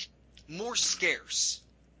was more scarce.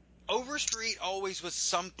 Overstreet always was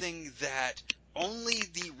something that only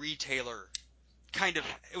the retailer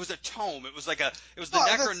it was a tome. It was the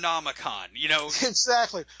Necronomicon, you know.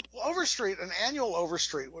 Exactly. Well, Overstreet, an annual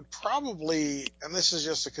Overstreet would probably, and this is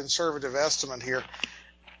just a conservative estimate here,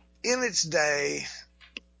 in its day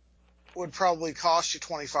would probably cost you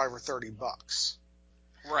 $25 or $30.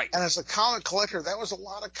 Right. And as a comic collector, that was a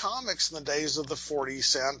lot of comics in the days of the 40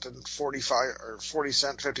 cent and 50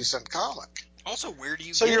 cent comic. Also, where do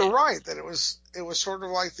you So get you're it? right that it was sort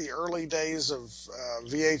of like the early days of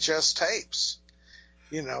VHS tapes.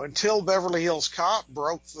 Until Beverly Hills Cop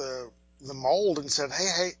broke the mold and said,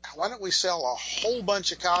 hey, why don't we sell a whole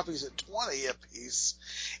bunch of copies at 20 a piece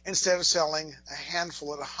instead of selling a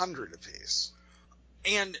handful at 100 a piece?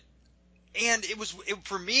 And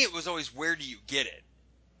for me, it was always, where do you get it?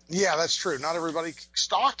 Yeah, that's true. Not everybody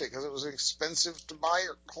stocked it because it was expensive to buy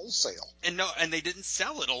it wholesale. And they didn't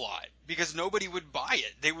sell it a lot because nobody would buy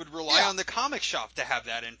it. They would rely Yeah. on the comic shop to have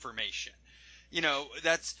that information.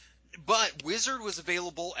 But Wizard was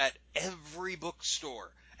available at every bookstore,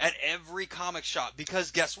 at every comic shop,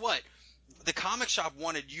 because guess what? The comic shop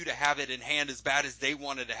wanted you to have it in hand as bad as they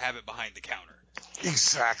wanted to have it behind the counter.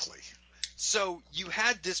 Exactly. So you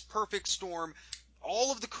had this perfect storm.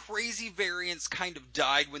 All of the crazy variants kind of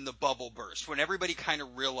died when the bubble burst, when everybody kind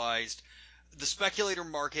of realized the speculator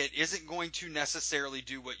market isn't going to necessarily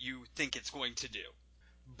do what you think it's going to do.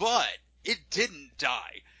 But it didn't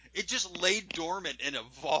die. It just lay dormant and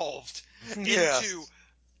evolved into, Yes.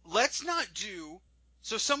 let's not do.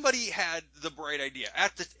 So somebody had the bright idea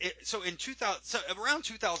in 2000, so around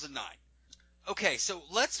 2009. Okay, so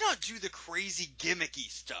let's not do the crazy gimmicky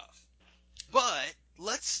stuff, but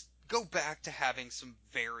let's go back to having some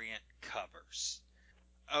variant covers.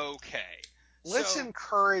 Okay, Let's so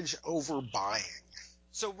encourage overbuying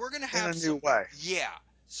we're gonna in have a new some, way. yeah.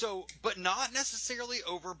 So, but not necessarily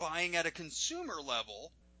overbuying at a consumer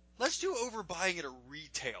level. Let's do overbuying at a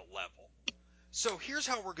retail level. So here's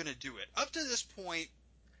how we're gonna do it. Up to this point,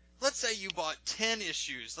 let's say you bought 10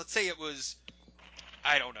 issues. Let's say it was,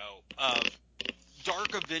 I don't know,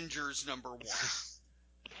 Dark Avengers #1.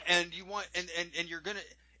 And you want, and you're gonna,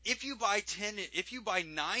 if you buy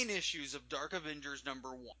 9 issues of Dark Avengers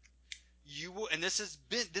 #1, you will, and this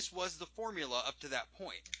was the formula up to that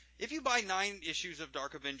point. If you buy 9 issues of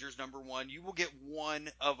Dark Avengers #1, you will get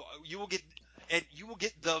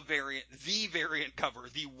the variant cover,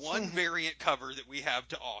 the one variant cover that we have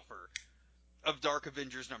to offer of Dark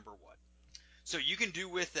Avengers #1. So you can do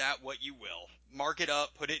with that what you will. Mark it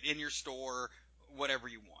up, put it in your store, whatever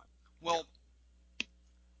you want. Well,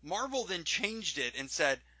 Marvel then changed it and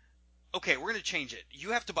said, okay, we're going to change it.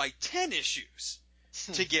 You have to buy 10 issues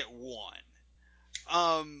to get one.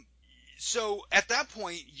 So at that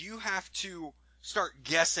point, you have to start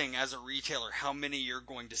guessing as a retailer how many you're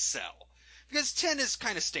going to sell. Because 10 is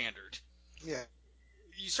kind of standard. Yeah.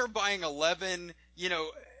 You start buying 11,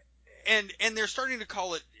 and they're starting to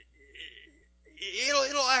call it,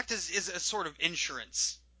 it'll act as a sort of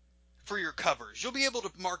insurance for your covers. You'll be able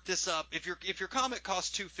to mark this up. If your comic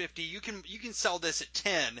costs $2.50, you can sell this at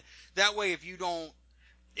 10. That way, if you don't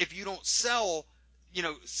sell,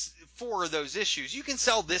 4 of those issues, you can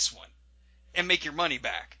sell this one and make your money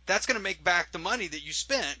back. That's going to make back the money that you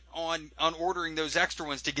spent on ordering those extra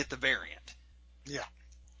ones to get the variant. Yeah.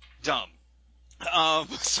 Dumb.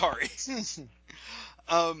 Sorry.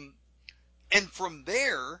 And from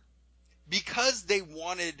there, because they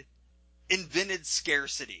invented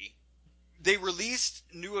scarcity, they released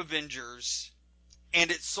New Avengers, and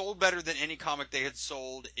it sold better than any comic they had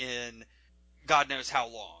sold in God knows how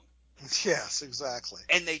long. Yes, exactly.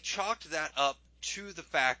 And they chalked that up to the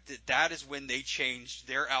fact that is when they changed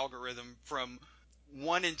their algorithm from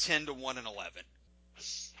 1 in 10 to 1 in 11.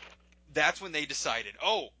 That's when they decided,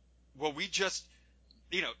 oh, well, we just,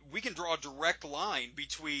 we can draw a direct line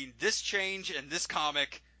between this change and this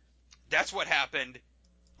comic. That's what happened.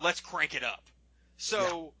 Let's crank it up.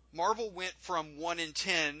 So Marvel went from 1 in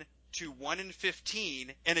 10 to 1 in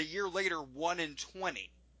 15, and a year later, 1 in 20.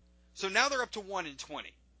 So now they're up to 1 in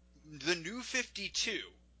 20. The New 52,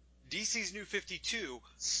 DC's New 52,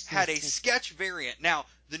 had a sketch variant. Now,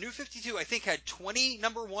 the New 52, I think, had 20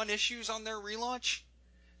 #1 issues on their relaunch.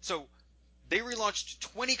 So they relaunched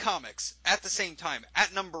 20 comics at the same time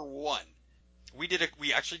at #1.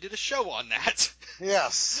 We actually did a show on that.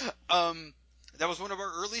 Yes. That was one of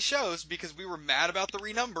our early shows because we were mad about the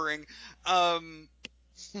renumbering.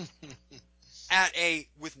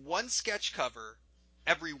 With one sketch cover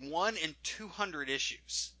every 1 in 200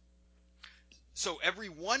 issues. So every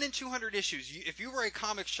 1 in 200 issues, if you were a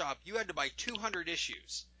comic shop, you had to buy 200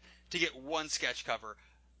 issues to get one sketch cover,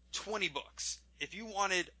 20 books. If you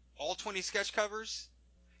wanted all 20 sketch covers,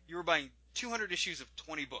 you were buying 200 issues of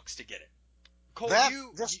 20 books to get it. Cole,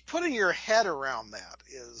 Just putting your head around that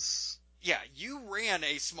is... Yeah, you ran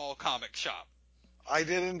a small comic shop. I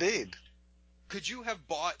did indeed. Could you have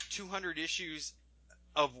bought 200 issues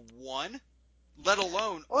of one? Let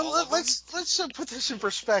alone Well, all of them? let's put this in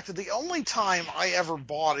perspective. The only time I ever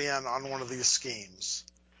bought in on one of these schemes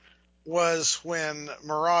was when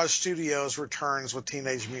Mirage Studios returns with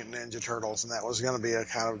Teenage Mutant Ninja Turtles, and that was going to be a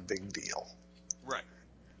kind of big deal. Right.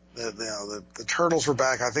 The Turtles were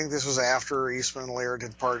back. I think this was after Eastman and Laird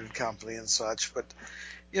had parted company and such, but,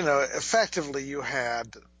 effectively you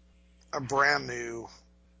had a brand new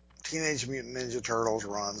Teenage Mutant Ninja Turtles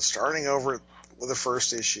run starting over with the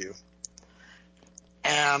first issue.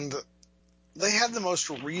 And they had the most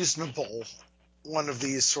reasonable one of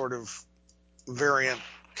these sort of variant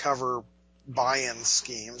cover buy-in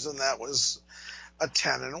schemes, and that was a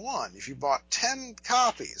 10-in-1. If you bought 10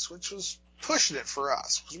 copies, which was pushing it for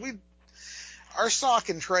us, because our stock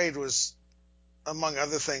in trade was, among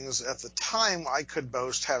other things, at the time I could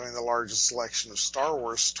boast having the largest selection of Star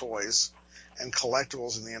Wars toys and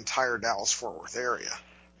collectibles in the entire Dallas-Fort Worth area.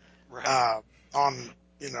 Right.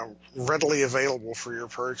 Readily available for your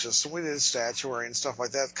purchase. So we did statuary and stuff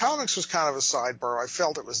like that. Comics was kind of a sidebar. I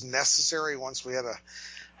felt it was necessary once we had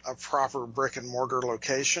a proper brick and mortar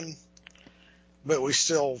location, but we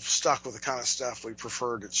still stuck with the kind of stuff we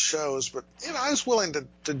preferred at shows. But, I was willing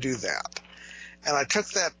to do that. And I took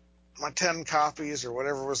my 10 copies or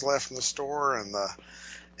whatever was left in the store and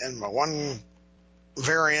my one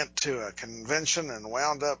variant to a convention and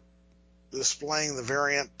wound up displaying the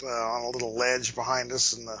variant on a little ledge behind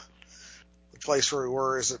us in the place where we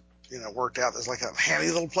were. As it worked out, there's like a handy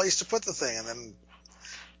little place to put the thing, and then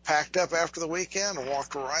packed up after the weekend and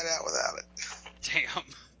walked right out without it.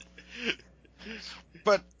 Damn.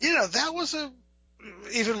 But that was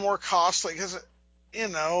even more costly because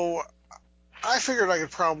I figured I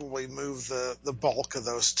could probably move the bulk of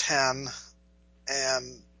those 10,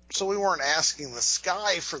 and so we weren't asking the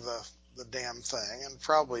sky for the damn thing, and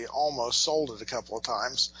probably almost sold it a couple of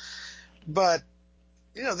times. But,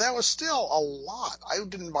 that was still a lot. I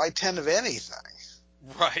didn't buy 10 of anything.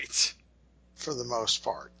 Right. For the most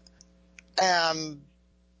part. And,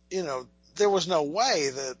 there was no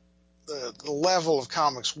way that the level of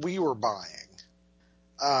comics we were buying,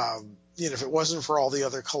 if it wasn't for all the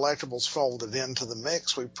other collectibles folded into the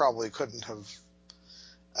mix, we probably couldn't have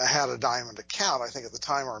had a diamond account. I think at the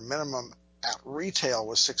time our minimum at retail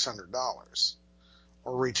was $600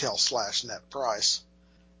 or retail / net price,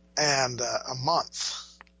 and a month.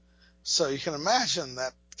 So you can imagine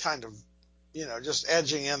that kind of, just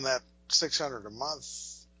edging in that $600 a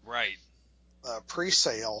month. Right.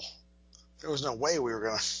 Pre-sale. There was no way we were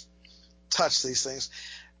going to touch these things.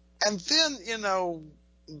 And then,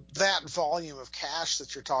 that volume of cash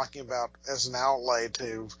that you're talking about as an outlay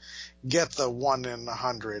to get the 1 in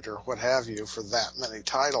 100 or what have you for that many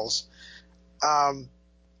titles,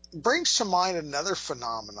 brings to mind another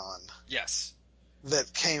phenomenon. Yes.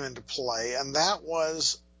 That came into play, and that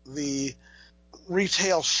was the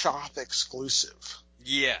retail shop exclusive.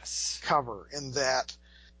 Yes. Cover, in that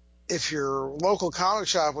if your local comic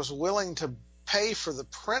shop was willing to pay for the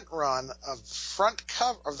print run of the front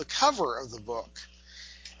cover of the book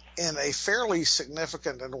in a fairly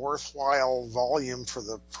significant and worthwhile volume for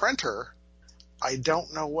the printer, I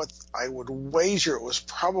don't know what I would wager it was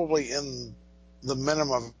probably in the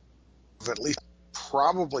minimum of at least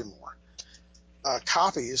probably more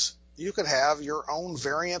copies. You could have your own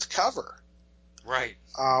variant cover. Right.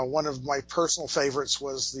 One of my personal favorites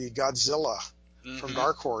was the Godzilla from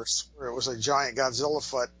Dark Horse, where it was a giant Godzilla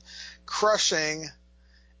foot crushing,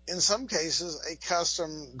 in some cases, a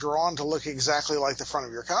custom drawn to look exactly like the front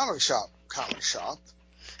of your comic shop.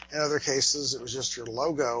 In other cases, it was just your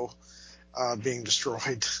logo being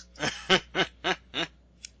destroyed.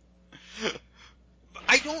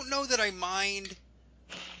 I don't know that I mind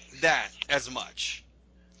that as much.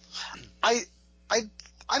 I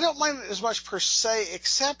don't mind it as much per se,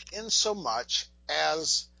 except in so much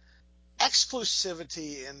as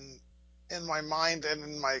exclusivity in my mind and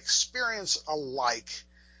in my experience alike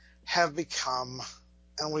have become,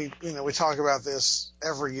 and we talk about this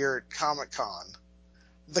every year at Comic-Con,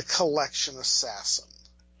 the collection assassin.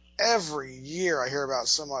 Every year I hear about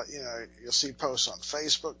you'll see posts on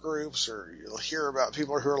Facebook groups, or you'll hear about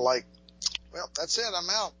people who are like, well, that's it, I'm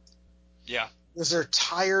out. Yeah. Because they're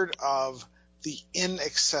tired of the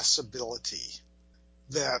inaccessibility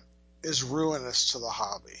that is ruinous to the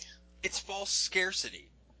hobby. It's false scarcity.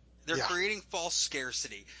 They're Yeah. creating false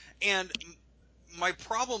scarcity. And my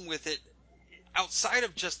problem with it, outside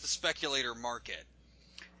of just the speculator market,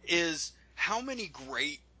 is how many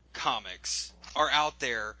great comics are out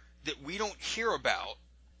there that we don't hear about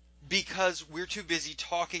because we're too busy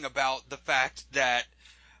talking about the fact that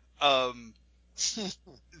the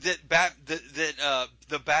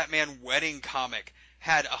Batman wedding comic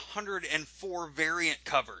had 104 variant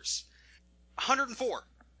covers. 104.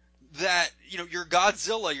 that, your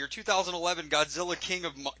Godzilla, your 2011 Godzilla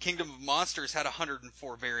Kingdom of Monsters had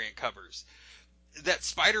 104 variant covers. That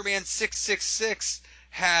Spider-Man 666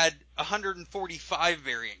 had 145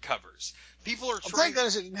 variant covers. People are Well, trying. thank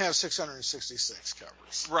goodness it didn't have 666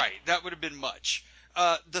 covers. Right, that would have been much.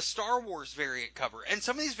 The Star Wars variant cover, and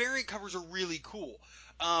some of these variant covers are really cool.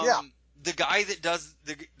 Yeah. The guy that does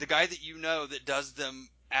the guy that that does them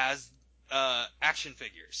as action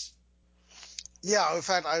figures. Yeah, in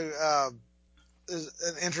fact, is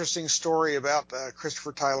an interesting story about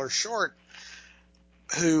Christopher Tyler Short,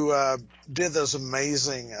 who did those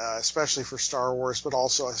amazing, especially for Star Wars, but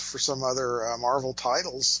also for some other Marvel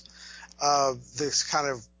titles, this kind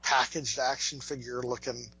of packaged action figure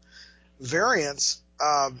looking variants.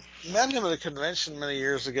 Met him at a convention many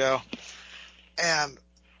years ago, and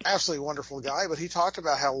absolutely wonderful guy, but he talked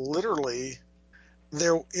about how literally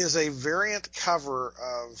there is a variant cover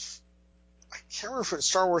of, I can't remember if it's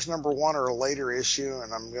Star Wars #1 or a later issue,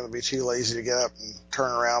 and I'm going to be too lazy to get up and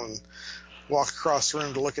turn around and walk across the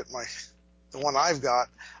room to look at the one I've got.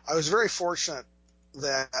 I was very fortunate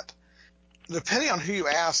that, depending on who you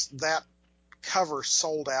asked, that cover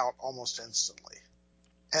sold out almost instantly.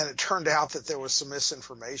 And it turned out that there was some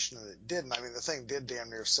misinformation, and it didn't. I mean, the thing did damn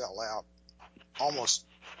near sell out almost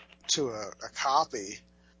to a copy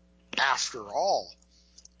after all.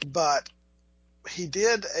 But he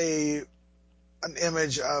did an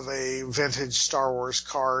image of a vintage Star Wars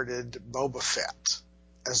carded Boba Fett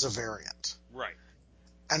as a variant. Right.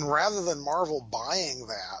 And rather than Marvel buying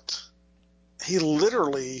that, he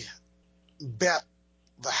literally bet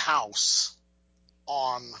the house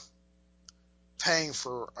on paying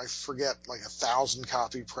for, I forget, like 1,000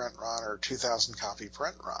 copy print run or 2,000 copy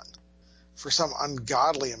print run for some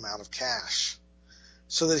ungodly amount of cash,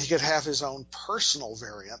 so that he could have his own personal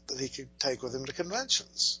variant that he could take with him to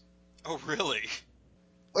conventions. Oh, really?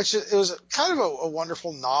 Which, it was kind of a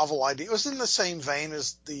wonderful novel idea. It was in the same vein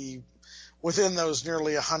as within those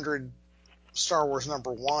nearly 100 Star Wars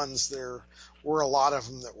 #1s, there were a lot of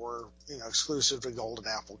them that were, exclusive to Golden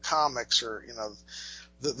Apple Comics, or,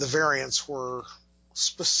 the variants were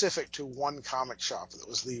specific to one comic shop. That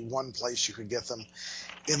was the one place you could get them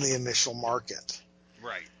in the initial market.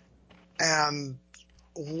 Right. And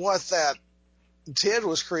what that did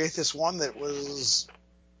was create this one that was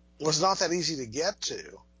not that easy to get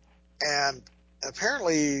to. And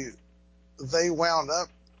apparently they wound up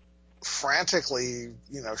frantically,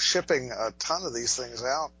 shipping a ton of these things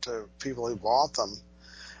out to people who bought them.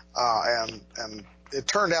 And it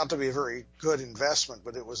turned out to be a very good investment,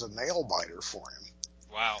 but it was a nail biter for him.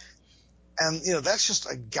 Wow. And, that's just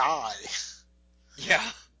a guy. Yeah.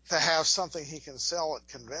 To have something he can sell at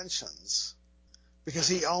conventions, because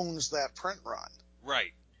he owns that print run.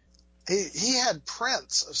 Right. He had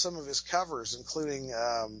prints of some of his covers, including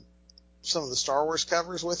some of the Star Wars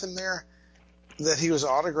covers with him there, that he was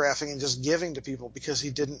autographing and just giving to people because he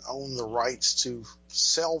didn't own the rights to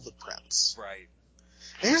sell the prints. Right.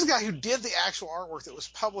 And here's a guy who did the actual artwork that was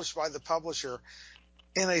published by the publisher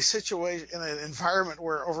in a situation, in an environment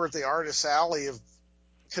where, over at the Artist Alley of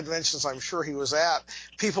conventions I'm sure he was at,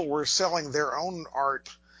 people were selling their own art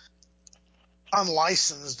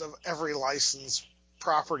unlicensed of every licensed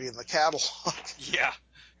property in the catalog. Yeah.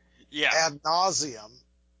 Yeah. Ad nauseum.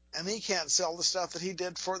 And he can't sell the stuff that he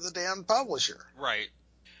did for the damn publisher. Right.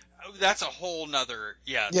 That's a whole nother,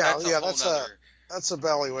 that's a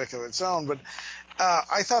bellywick of its own. But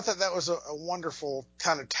I thought that was a wonderful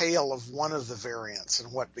kind of tale of one of the variants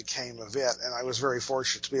and what became of it. And I was very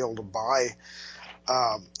fortunate to be able to buy,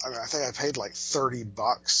 I think I paid like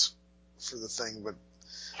 $30 for the thing, but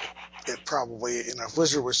it probably, if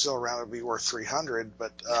Wizard was still around, it'd be worth $300.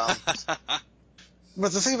 But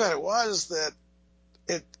but the thing about it was that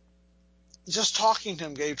just talking to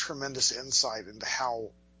him gave tremendous insight into how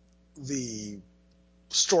the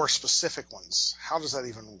store specific ones, how's that a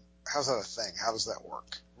thing? How does that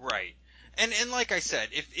work? Right. And like I said,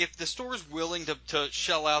 if the store's willing to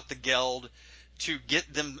shell out the geld to get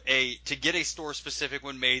a store specific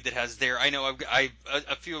one made that has I know I've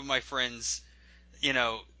a few of my friends,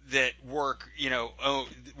 that work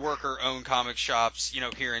or own comic shops,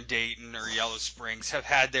 here in Dayton or Yellow Springs have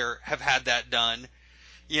had that done.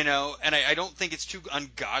 And I don't think it's too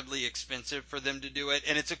ungodly expensive for them to do it.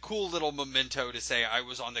 And it's a cool little memento to say I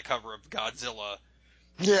was on the cover of Godzilla.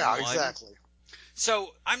 Yeah, 1. exactly.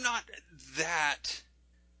 So I'm not that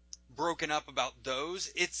broken up about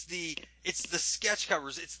those. It's the sketch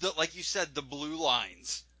covers. It's like you said, the blue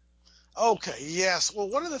lines. Okay, yes. Well,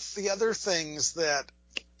 one of the other things that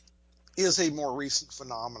is a more recent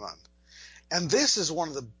phenomenon, and this is one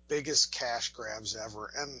of the biggest cash grabs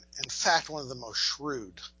ever, and in fact one of the most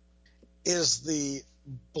shrewd, is the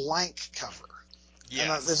blank cover. Yes.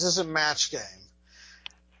 And this isn't match game.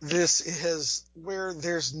 This is where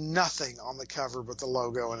there's nothing on the cover but the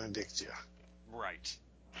logo and Indictia. Right.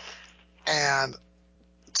 And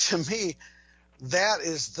to me, that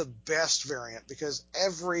is the best variant, because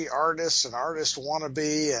every artist and artist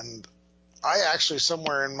wannabe, and I actually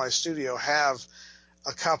somewhere in my studio have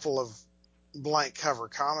a couple of blank cover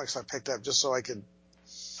comics I picked up just so I could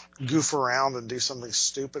goof around and do something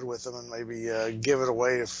stupid with them and maybe give it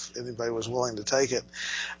away if anybody was willing to take it.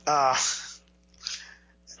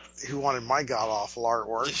 Who wanted my god-awful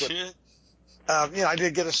artwork. But, I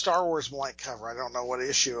did get a Star Wars blank cover. I don't know what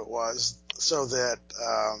issue it was, so that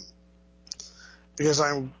because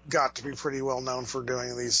I got to be pretty well known for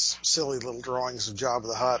doing these silly little drawings of Jabba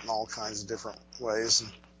the Hutt in all kinds of different ways,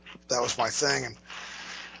 and that was my thing. And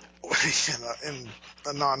in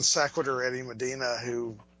a non sequitur, Eddie Medina,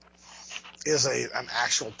 who is an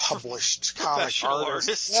actual published comic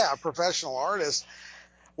artist, a professional artist,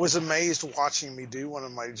 was amazed watching me do one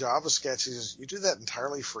of my Jabba sketches. You do that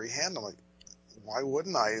entirely freehand? I'm like, why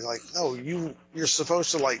wouldn't I? He's like, no, you're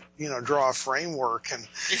supposed to draw a framework and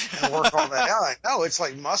work on that. Yeah, no, it's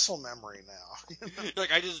like muscle memory now.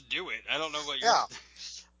 Like, I just do it. I don't know what you're. Yeah,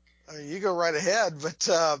 I mean, you go right ahead,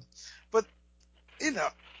 but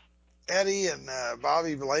Eddie and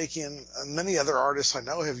Bobby Blakey and many other artists I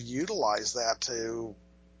know have utilized that to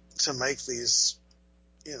make these,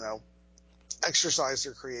 exercise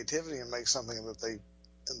their creativity and make something that they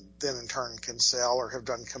then in turn can sell, or have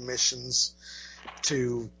done commissions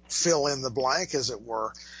to fill in the blank, as it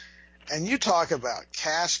were. And you talk about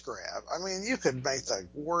cash grab. I mean, you could make the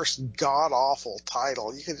worst god-awful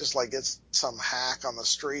title. You could just get some hack on the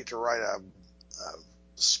street to write a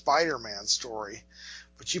Spider-Man story,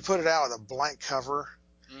 but you put it out with a blank cover,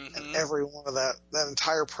 and every one of that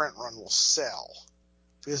entire print run will sell,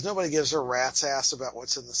 because nobody gives a rat's ass about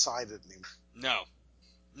what's in the side anymore.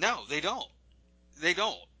 No, they don't.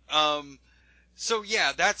 So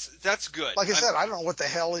yeah, that's good. Like I said, I don't know what the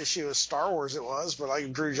hell issue of Star Wars it was, but I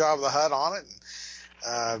drew Jabba the Hutt on it.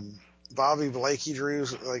 And, Bobby Blakey drew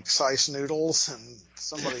Sice Noodles and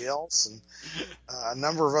somebody else, and a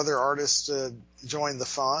number of other artists joined the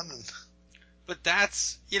fun. But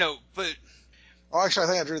that's Well, actually, I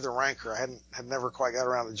think I drew the Ranker. I had never quite got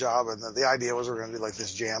around to Jabba, and the idea was we were going to do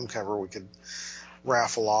this jam cover we could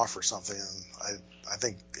raffle off or something. And I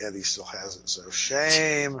think Eddie still has it, so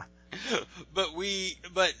shame. But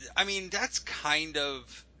I mean, that's kind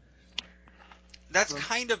of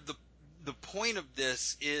the point of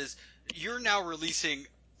this is you're now releasing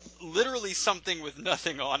literally something with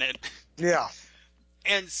nothing on it. Yeah.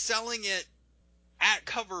 And selling it at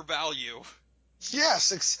cover value.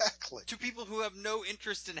 Yes, exactly. To people who have no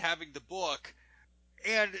interest in having the book,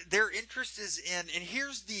 and their interest is in, and here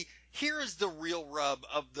is the real rub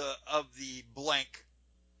of the blank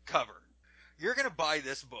cover. You're going to buy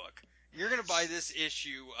this book. You're going to buy this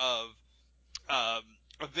issue of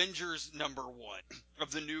Avengers number 1,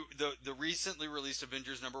 of the recently released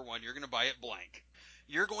Avengers number 1. You're going to buy it blank.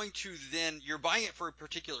 You're buying it for a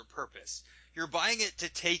particular purpose. You're buying it to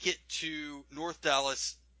take it to North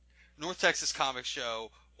Texas Comic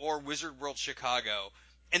Show or Wizard World Chicago,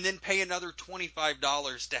 and then pay another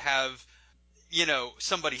 $25 to have,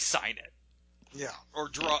 somebody sign it. Yeah. Or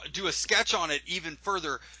do a sketch on it even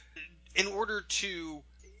further in order to,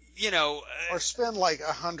 or spend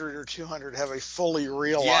 $100 or $200 to have a fully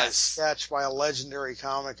realized sketch by a legendary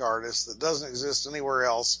comic artist that doesn't exist anywhere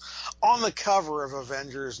else on the cover of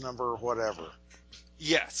Avengers number whatever.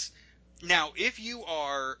 Yes. Now, if you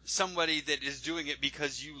are somebody that is doing it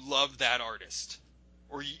because you love that artist,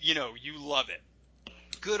 or you love it,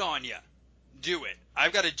 good on you. Do it.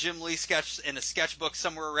 I've got a Jim Lee sketch in a sketchbook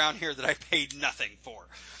somewhere around here that I paid nothing for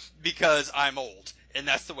because I'm old, and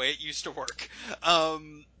that's the way it used to work.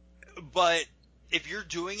 But if you're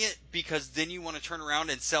doing it because then you want to turn around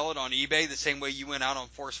and sell it on eBay the same way you went out on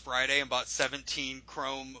Force Friday and bought 17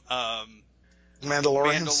 chrome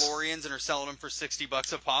Mandalorians and are selling them for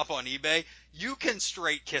 $60 a pop on eBay, you can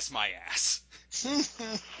straight kiss my ass.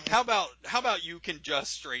 How about you can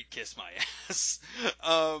just straight kiss my ass?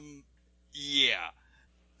 Yeah.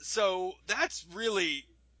 So that's really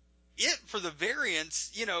it for the variants.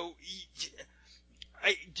 Do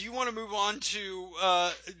you want to move on to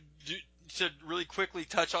really quickly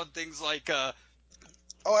touch on things like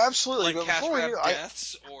oh, absolutely. But cash before we grab do,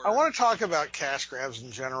 deaths? I want to talk about cash grabs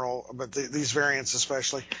in general, but these variants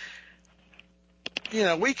especially.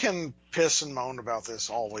 We can piss and moan about this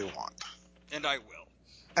all we want. And I will.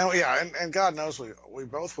 And yeah, and God knows we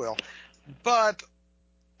both will. But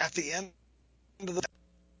at the end of the day,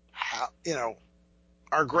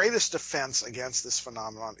 our greatest defense against this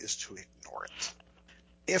phenomenon is to ignore it.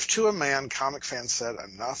 If to a man, comic fans said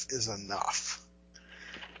enough is enough,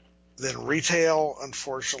 then retail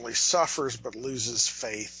unfortunately suffers but loses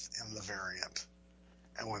faith in the variant.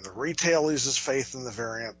 And when the retail loses faith in the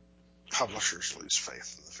variant, publishers lose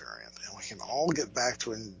faith in the variant. And we can all get back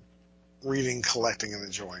to reading, collecting, and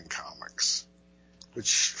enjoying comics.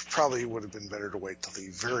 Which probably would have been better to wait till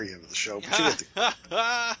the very end of the show. But you get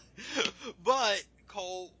the... But,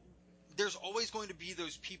 Cole, there's always going to be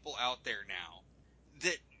those people out there now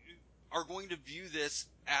that are going to view this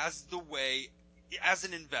as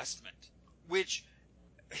an investment, which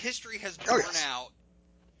history has borne out.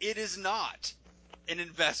 It is not an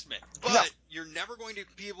investment, but you're never going to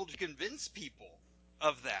be able to convince people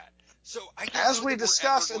of that. So I don't as know we that we're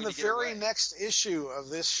discussed ever in going the to get very away. next issue of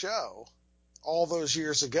this show, all those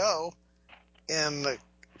years ago, in the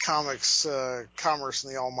comics Commerce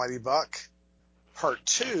and the Almighty Buck, Part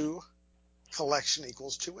 2, collection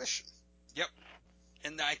equals tuition. Yep.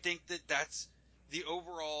 And I think that that's the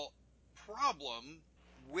overall problem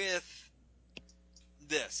with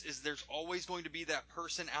this, is there's always going to be that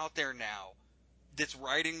person out there now that's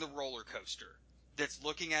riding the roller coaster, that's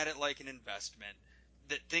looking at it like an investment,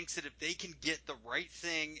 that thinks that if they can get the right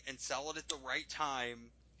thing and sell it at the right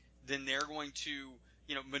time, then they're going to,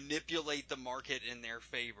 manipulate the market in their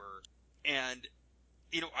favor. And,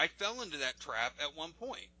 I fell into that trap at one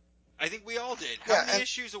point. I think we all did. How many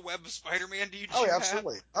issues of Web of Spider-Man do you have?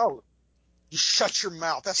 Absolutely. Oh, you shut your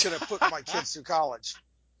mouth. That's going to put my kids through college,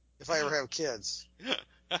 if I ever have kids.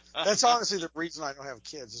 That's honestly the reason I don't have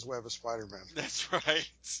kids, is Web of Spider-Man. That's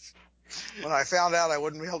right. When I found out I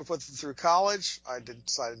wouldn't be able to put them through college, I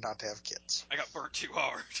decided not to have kids. I got burnt too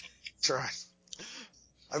hard. That's right.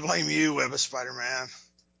 I blame you, Web of Spider-Man.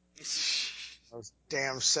 Those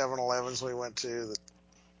damn 7-Elevens we went to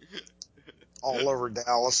all over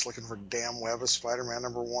Dallas looking for damn Web of Spider-Man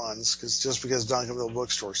 #1s, because Duncanville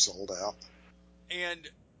Bookstore sold out. And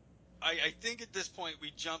I think at this point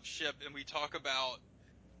we jump ship and we talk about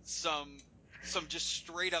some just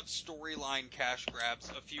straight up storyline cash grabs,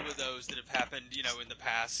 a few of those that have happened, in the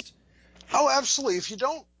past. Oh, absolutely. If you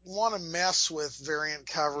don't want to mess with variant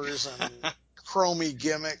covers and chromey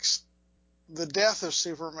gimmicks, the death of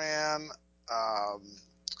Superman,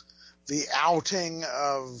 the outing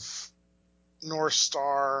of North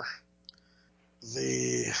Star,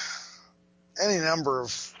 any number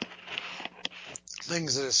of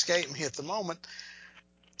things that escape me at the moment.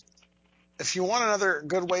 If you want another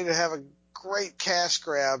good way to have a great cash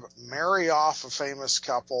grab, marry off a famous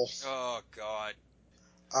couple. Oh,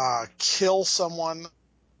 God. Kill someone.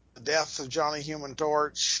 The death of Johnny Human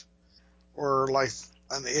Torch, or like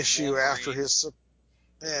an issue after his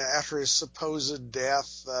supposed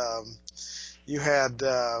death. You had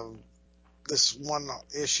this one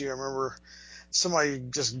issue. I remember somebody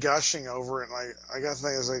just gushing over it, and I got to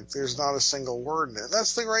think, it's like, there's not a single word in it.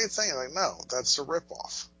 That's the great thing. Like, no, that's a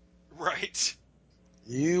ripoff. Right.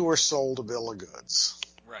 You were sold a bill of goods.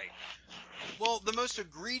 Right. Well, the most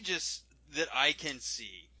egregious that I can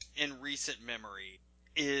see in recent memory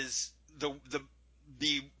is the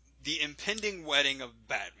impending wedding of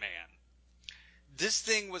Batman. This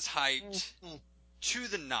thing was hyped to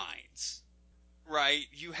the nines, right?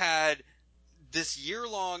 You had this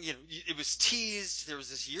year-long, it was teased. There was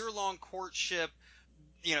this year-long courtship.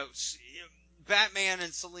 Batman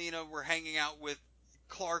and Selina were hanging out with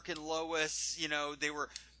Clark and Lois. You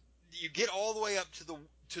get all the way up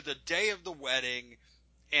to the day of the wedding,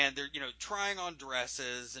 and they're, trying on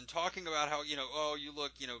dresses and talking about how, oh, you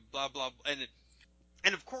look, blah, blah,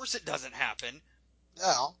 and of course it doesn't happen.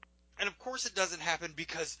 No. And of course it doesn't happen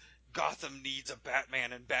because Gotham needs a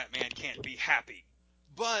Batman and Batman can't be happy.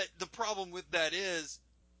 But the problem with that is,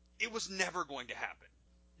 it was never going to happen.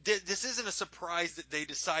 This isn't a surprise that they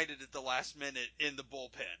decided at the last minute in the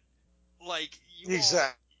bullpen. Like,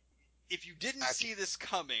 Exactly. If you didn't see this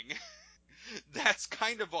coming, that's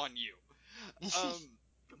kind of on you.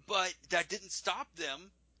 But that didn't stop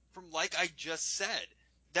them from, like I just said,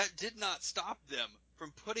 that did not stop them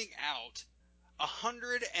from putting out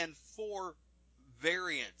 104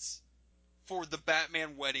 variants for the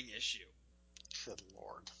Batman wedding issue. Good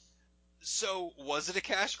Lord. So, was it a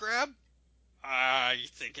cash grab? I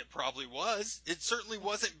think it probably was. It certainly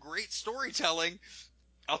wasn't great storytelling.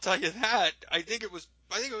 I'll tell you that. I think it was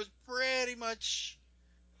pretty much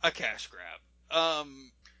a cash grab.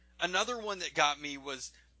 Another one that got me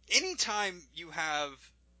was, anytime you have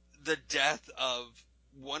the death of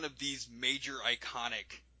one of these major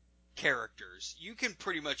iconic characters, you can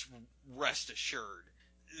pretty much rest assured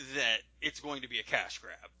that it's going to be a cash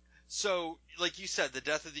grab. So, like you said, the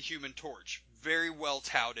death of the Human Torch, very well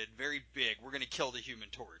touted, very big. We're going to kill the Human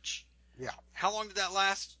Torch. Yeah. How long did that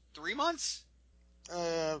last? 3 months?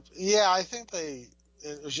 Yeah, I think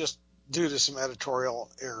it was just due to some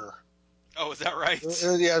editorial error. Oh, is that right?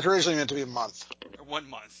 Yeah, it's originally meant to be a month. 1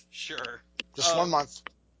 month, sure. Just 1 month.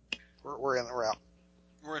 We're in, we're out.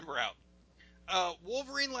 We're out.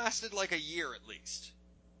 Wolverine lasted like a year at least.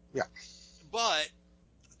 Yeah. But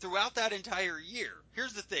throughout that entire year,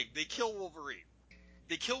 here's the thing: they kill Wolverine.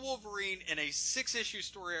 They kill Wolverine in a 6-issue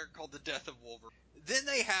story arc called The Death of Wolverine. Then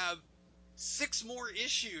they have 6 more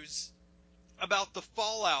issues about the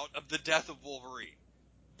fallout of the death of Wolverine.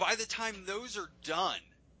 By the time those are done,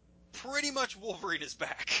 pretty much Wolverine is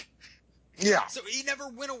back. Yeah. So he never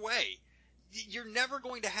went away. You're never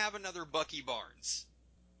going to have another Bucky Barnes.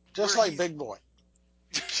 Just like Big Boy.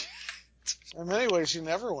 In many ways, he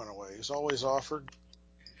never went away. He's always offered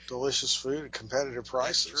delicious food at competitive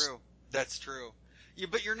prices. That's true.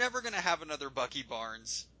 But you're never going to have another Bucky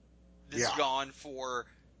Barnes that's gone for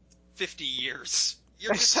 50 years.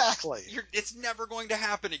 Exactly. It's never going to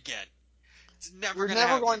happen again. It's never You're going to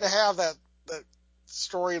never happen. going to have that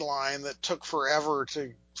storyline that took forever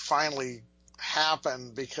to finally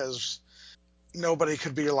happen because nobody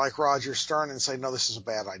could be like Roger Stern and say, no, this is a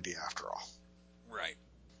bad idea after all. Right.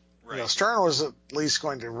 You know, Stern was at least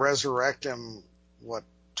going to resurrect him,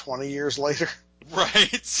 20 years later?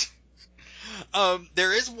 Right.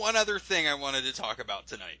 There is one other thing I wanted to talk about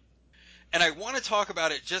tonight. And I want to talk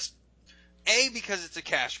about it just, A, because it's a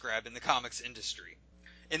cash grab in the comics industry,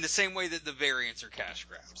 in the same way that the variants are cash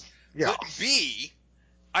grabs. Yeah. But B,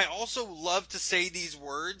 I also love to say these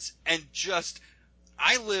words and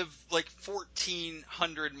I live like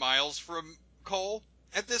 1,400 miles from Cole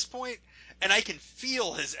at this point, and I can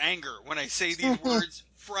feel his anger when I say these words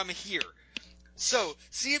from here. So,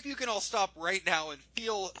 see if you can all stop right now and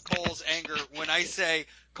feel Cole's anger when I say,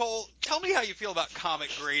 Cole, tell me how you feel about comic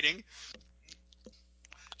grading.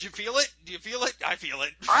 Do you feel it? Do you feel it? I feel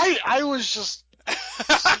it. I was just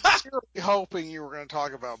sincerely hoping you were going to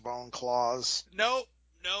talk about Bone Claws. No.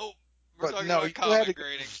 We're talking about comic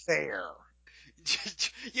grading. There.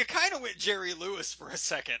 You kind of went Jerry Lewis for a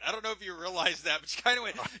second. I don't know if you realized that, but you kind of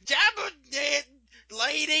went, Jabba dead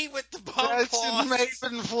lady with the bone claws. That's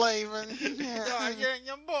Maven Flavin. Yeah,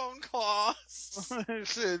 your bone claws. I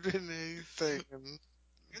said anything.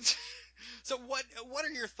 So what are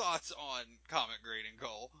your thoughts on comic grading,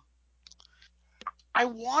 Cole? I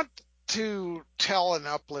want to tell an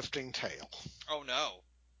uplifting tale. Oh no.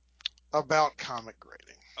 About comic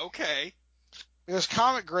grading. Okay. Because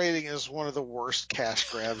comic grading is one of the worst cash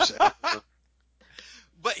grabs ever.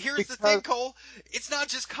 But here's the thing, Cole. It's not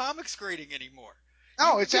just comics grading anymore.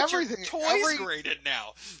 No, it's everything. Your toys graded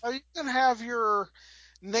now. You can have your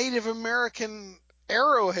Native American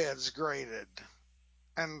arrowheads graded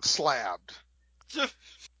and slabbed. But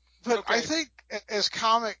okay. I think as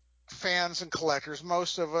comic fans and collectors,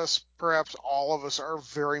 most of us, perhaps all of us, are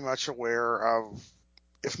very much aware of,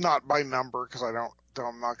 if not by number, because I'm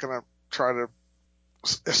not going to try to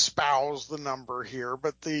espouse the number here,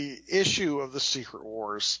 but the issue of the Secret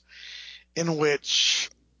Wars in which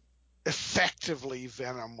effectively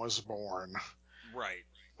Venom was born. Right.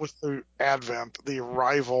 With the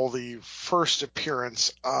arrival, the first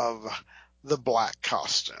appearance of the black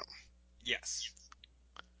costume. Yes.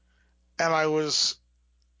 And I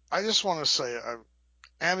just want to say,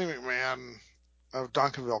 Andy McMahon of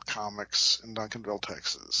Duncanville Comics in Duncanville,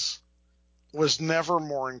 Texas, was never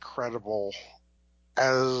more incredible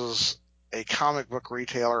as a comic book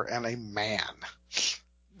retailer and a man.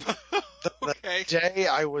 Okay. The day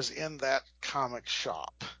I was in that comic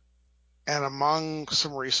shop, and among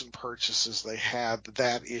some recent purchases, they had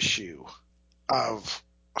that issue of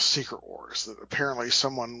Secret Wars that apparently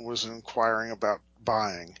someone was inquiring about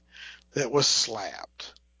buying that was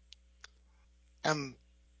slabbed. And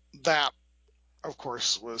that, of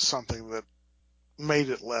course, was something that made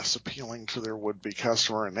it less appealing to their would-be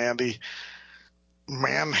customer. And Andy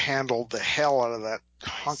manhandled the hell out of that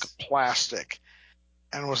hunk of plastic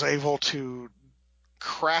and was able to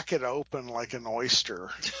crack it open like an oyster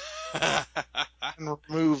and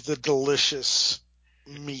remove the delicious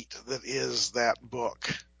meat that is that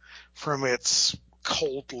book from its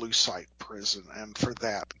cold lucite prison. And for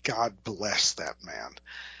that, God bless that man,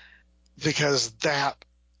 because that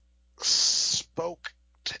spoke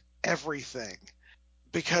to everything.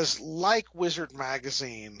 Because like Wizard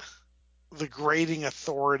Magazine, the grading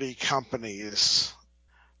authority companies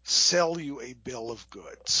sell you a bill of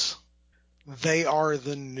goods. They are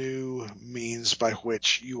the new means by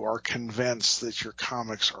which you are convinced that your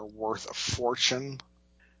comics are worth a fortune,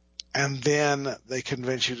 and then they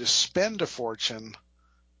convince you to spend a fortune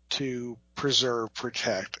to preserve,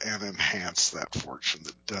 protect, and enhance that fortune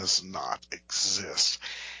that does not exist.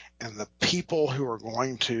 And the people who are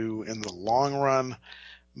going to, in the long run,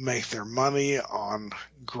 make their money on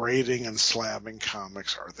grading and slabbing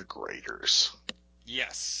comics are the graders.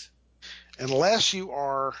 Yes. Unless you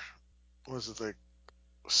are, was it the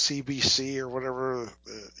CBC or whatever,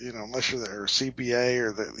 unless you're the or CBA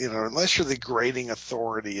or unless you're the grading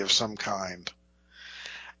authority of some kind.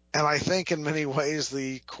 And I think in many ways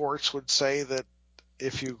the courts would say that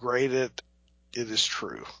if you grade it, it is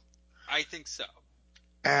true. I think so.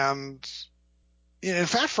 And in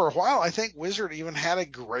fact, for a while, I think Wizard even had a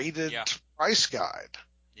graded price guide.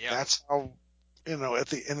 Yeah. That's how, in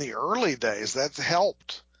the early days, that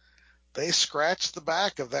helped. They scratched the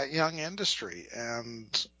back of that young industry.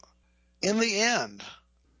 And in the end,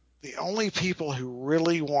 the only people who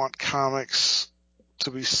really want comics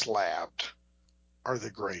to be slabbed are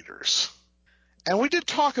the graders. And we did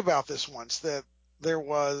talk about this once, that there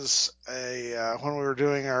was when we were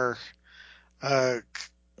doing our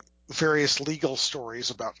various legal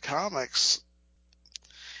stories about comics,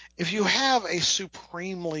 if you have a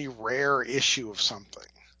supremely rare issue of something,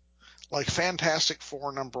 like Fantastic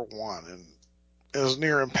Four #1 in as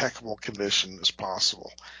near impeccable condition as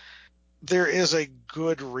possible, there is a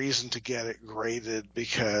good reason to get it graded,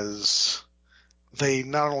 because they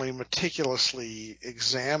not only meticulously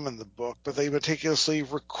examine the book, but they meticulously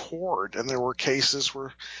record. And there were cases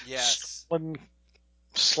where stolen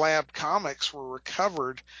slabbed comics were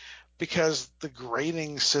recovered because the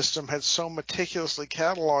grading system had so meticulously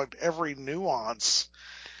cataloged every nuance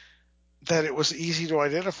that it was easy to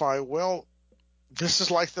identify, well, this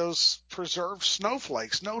is like those preserved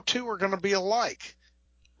snowflakes. No two are going to be alike.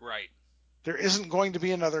 Right. There isn't going to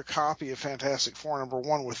be another copy of Fantastic Four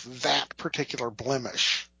 #1 with that particular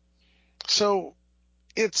blemish. So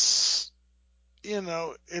it's,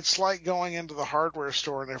 it's like going into the hardware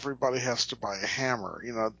store and everybody has to buy a hammer.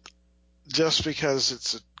 Just because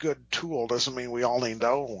it's a good tool doesn't mean we all need to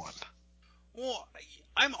own one. Well,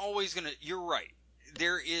 I'm always going to, you're right.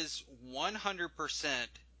 There is 100%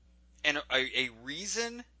 a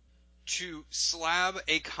reason to slab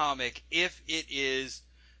a comic if it is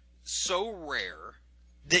so rare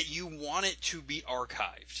that you want it to be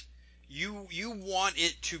archived. You want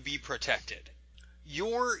it to be protected.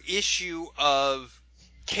 Your issue of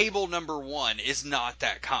Cable #1 is not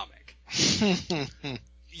that comic.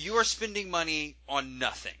 You are spending money on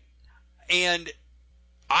nothing. And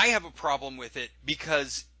I have a problem with it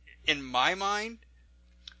because in my mind,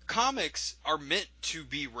 comics are meant to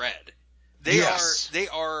be read. They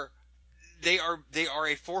are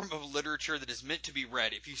a form of literature that is meant to be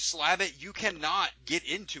read. If you slab it, you cannot get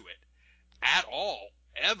into it at all,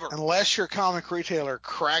 ever. Unless your comic retailer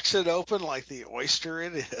cracks it open like the oyster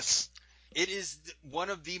it is. It is one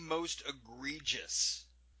of the most egregious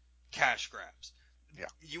cash grabs. Yeah.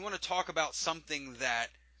 You want to talk about something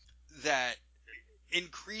that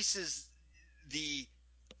increases the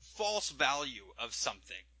false value of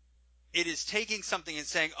something. It is taking something and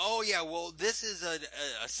saying, oh yeah, well, this is a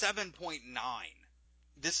 7.9.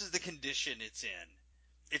 This is the condition it's in.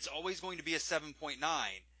 It's always going to be a 7.9.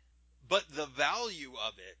 But the value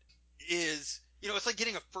of it is, it's like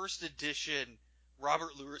getting a first edition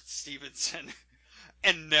Robert Louis Stevenson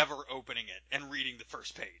and never opening it and reading the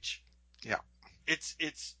first page. Yeah.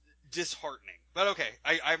 It's disheartening. But okay,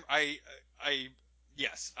 I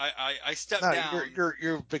stepped down.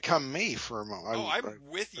 You've become me for a moment. I'm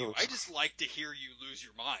with you. I just like to hear you lose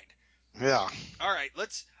your mind. Yeah. All right,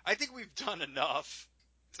 I think we've done enough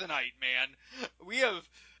tonight, man. We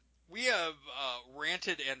have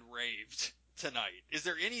ranted and raved tonight. Is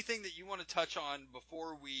there anything that you want to touch on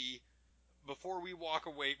before we walk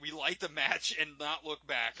away? We light the match and not look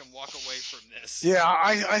back and walk away from this. Yeah,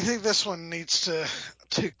 I think this one needs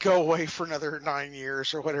to go away for another 9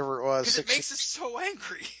 years or whatever it was. Because it makes us so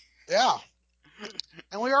angry. Yeah.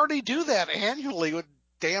 And we already do that annually with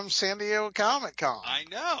damn San Diego Comic Con. I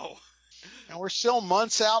know. And we're still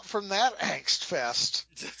months out from that angst fest.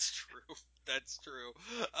 That's true.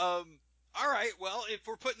 All right. Well, if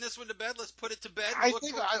we're putting this one to bed, let's put it to bed. I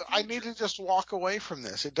think I need to just walk away from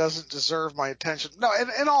this. It doesn't deserve my attention. No,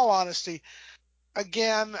 in all honesty,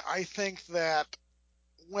 again, I think that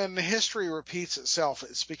when history repeats itself,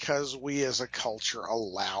 it's because we as a culture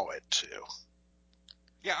allow it to.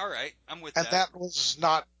 Yeah, all right. I'm with that. that. And that was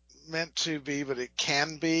not meant to be, but it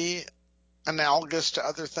can be analogous to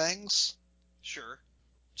other things. Sure.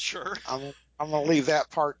 I'm going to leave that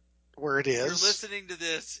part where it is. You're listening to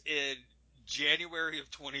this in January of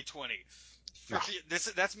 2020. No.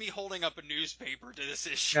 That's me holding up a newspaper to this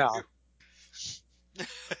issue. Yeah.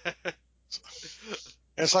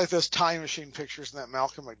 It's like those time machine pictures in that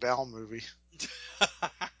Malcolm McDowell movie.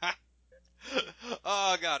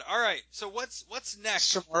 Oh God! All right. So what's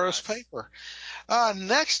next for Tomorrow's us? paper.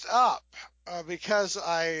 Next up, because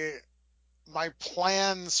my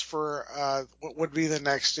plans for what would be the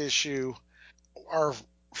next issue are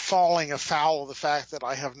falling afoul of the fact that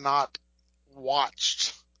I have not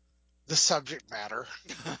watched the subject matter.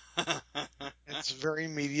 It's very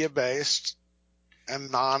media based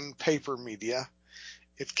and non-paper media.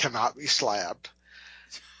 It cannot be slabbed.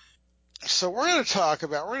 So we're going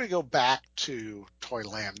to go back to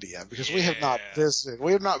Toylandia because we have not Yeah. visited.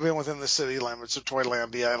 We have not been within the city limits of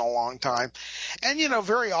Toylandia in a long time. And,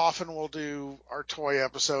 very often we'll do our toy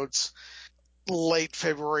episodes late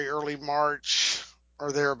February, early March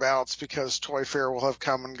or thereabouts because Toy Fair will have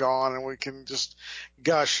come and gone and we can just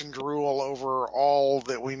gush and drool over all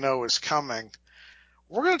that we know is coming.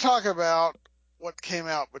 We're going to talk about what came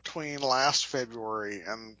out between last February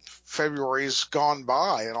and February's gone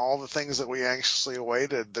by and all the things that we anxiously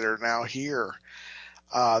awaited that are now here.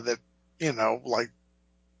 That, like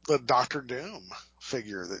the Doctor Doom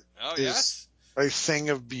figure that Oh is yes. a thing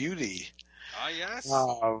of beauty. Ah yes.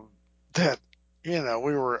 That,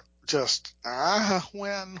 we were just,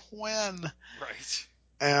 when? Right.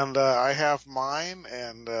 And, I have mine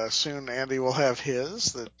and, soon Andy will have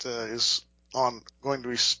his that, is going to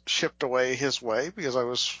be shipped away his way because I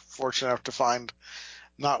was fortunate enough to find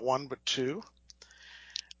not one, but two.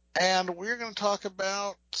 And we're going to talk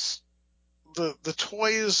about the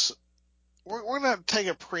toys. We're going to take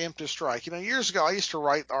a preemptive strike. Years ago, I used to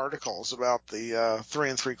write articles about the 3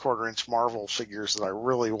 3/4 inch Marvel figures that I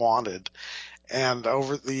really wanted. And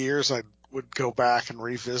over the years, I would go back and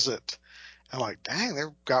revisit and like, dang, they've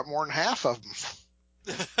got more than half of them.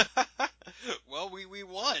 Well, we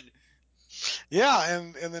won. Yeah,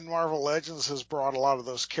 and then Marvel Legends has brought a lot of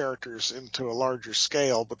those characters into a larger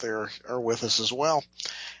scale, but they are with us as well.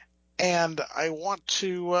 And I want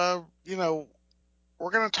to, we're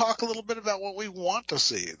going to talk a little bit about what we want to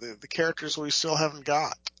see, the characters we still haven't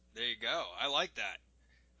got. There you go. I like that.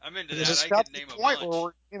 I'm into Because that. it's I got could to the name a point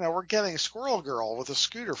where bunch. we're getting Squirrel Girl with a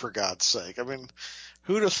scooter for God's sake. I mean,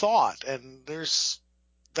 who'd have thought? And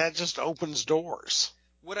that just opens doors.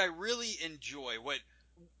 What I really enjoy,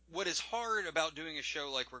 what is hard about doing a show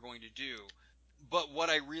like we're going to do, but what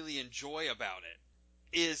I really enjoy about it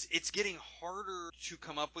is it's getting harder to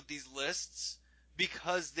come up with these lists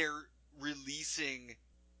because they're releasing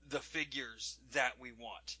the figures that we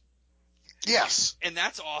want. Yes. And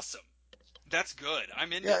that's awesome. That's good.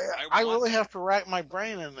 I'm into Yeah, it. I I want really that. have to rack my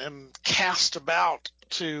brain and cast about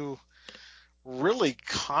to really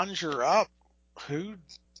conjure up who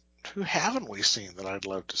who haven't we seen that I'd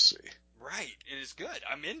love to see. Right. It is good.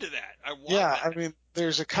 I'm into that. I want Yeah, I that. mean,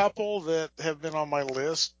 there's a couple that have been on my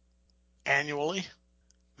list annually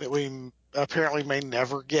that we apparently may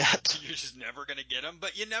never get. You're just never going to get them,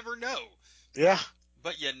 but you never know. Yeah,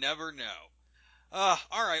 But you never know. All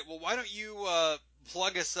right. Well, why don't you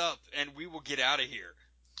plug us up and we will get out of here.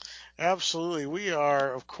 absolutely. We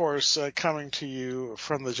are, of course, coming to you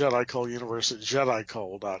from the Jedi Cole universe at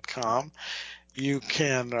JediCole.com. You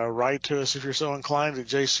can write to us if you're so inclined at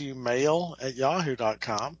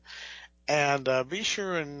jcmail@yahoo.com. And be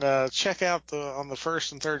sure and check out on the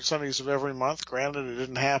first and third Sundays of every month. Granted, it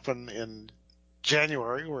didn't happen in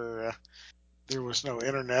January where there was no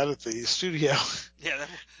internet at the studio. Yeah,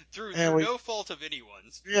 through And no fault of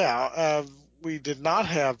anyone's. we did not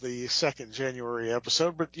have the second January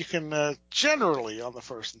episode, but you can generally on the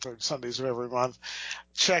first and third Sundays of every month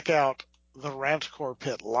check out the Rantcore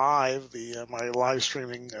Pit Live, the my live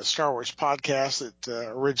streaming Star Wars podcast that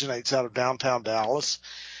originates out of downtown Dallas,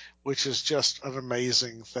 which is just an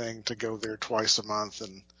amazing thing to go there twice a month.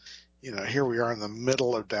 And here we are in the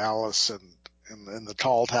middle of Dallas and in the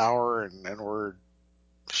tall tower, and we're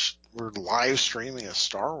live streaming a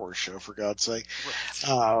Star Wars show, for God's sake,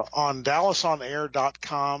 Right. on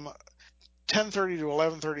DallasOnAir.com, 10:30 to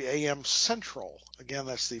 11:30 a.m. Central. Again,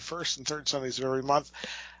 that's the first and third Sundays of every month.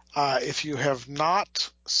 If you have not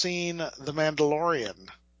seen The Mandalorian,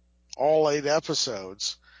 all 8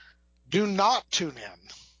 episodes, do not tune in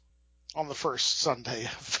on the first Sunday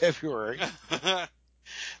of February,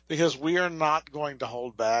 because we are not going to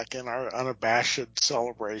hold back in our unabashed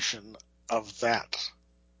celebration of that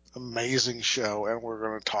amazing show, and we're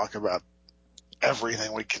going to talk about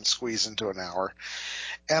everything we can squeeze into an hour.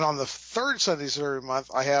 And on the third Sundays of every month,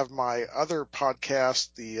 I have my other podcast,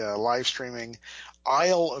 the live streaming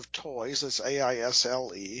Isle of Toys. That's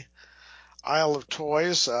AISLE. Isle of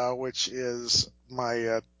Toys, which is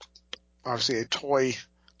my obviously a toy.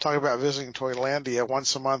 Talk about visiting Toylandia.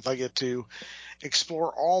 Once a month, I get to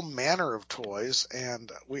explore all manner of toys.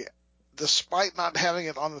 And despite not having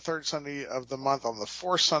it on the third Sunday of the month, on the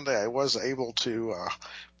fourth Sunday, I was able to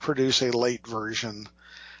produce a late version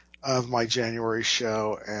of my January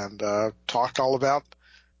show and talked all about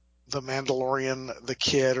the Mandalorian, the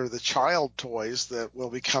kid or the child toys that will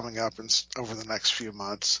be coming up over the next few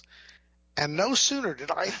months. And no sooner did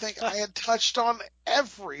I think I had touched on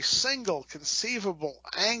every single conceivable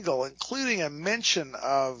angle, including a mention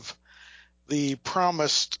of the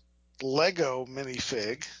promised Lego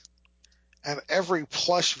minifig and every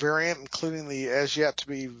plush variant, including the as yet to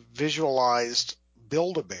be visualized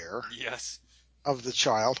Build-A-Bear Yes. of the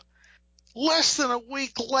child. Less than a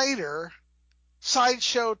week later,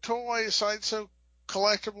 Sideshow Toys, Sideshow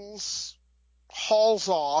Collectibles hauls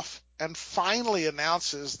off and finally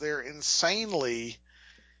announces their insanely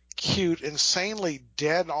cute, insanely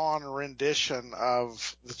dead-on rendition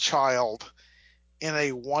of the child in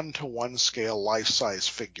a 1-to-1 scale life-size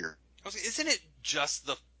figure. Isn't it just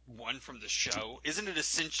the one from the show? Isn't it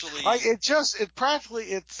essentially?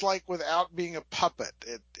 It's like without being a puppet.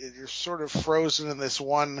 You're sort of frozen in this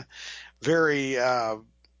one very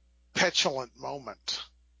petulant moment.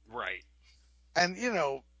 Right. And,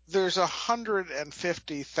 there's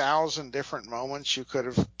 150,000 different moments you could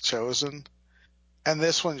have chosen. And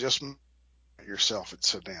this one just yourself. It's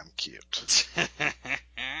so damn cute.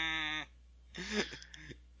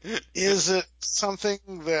 Is it something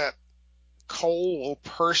that Cole will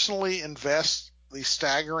personally invest the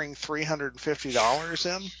staggering $350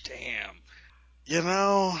 in? Damn.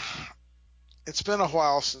 It's been a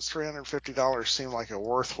while since $350 seemed like a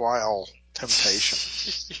worthwhile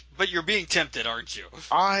temptation. But you're being tempted, aren't you?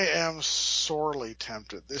 I am sorely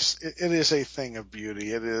tempted. It is a thing of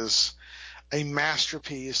beauty. It is a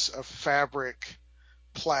masterpiece of fabric,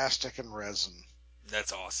 plastic, and resin.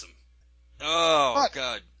 That's awesome. Oh,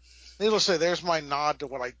 God. Needless to say, there's my nod to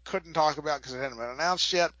what I couldn't talk about because it hadn't been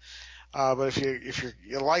announced yet. But if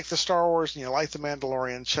you like the Star Wars and you like the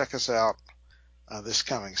Mandalorian, check us out this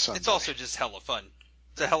coming Sunday. It's also just hella fun.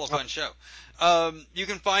 It's a hella fun show. You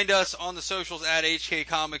can find us on the socials at HK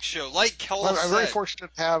Comics Show. Like Kel said, I'm very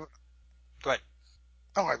fortunate to have. Go ahead.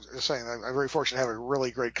 Oh, I was saying I'm very fortunate to have a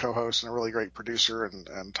really great co-host and a really great producer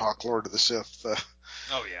and talk Lord of the Sith.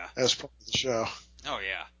 Oh yeah. As part of the show. Oh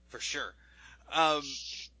yeah, for sure.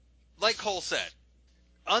 Like Cole said,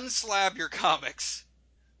 unslab your comics,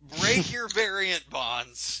 break your variant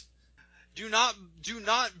bonds. Do not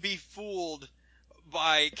be fooled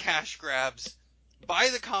by cash grabs. Buy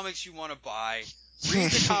the comics you want to buy.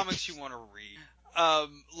 Read the comics you want to read.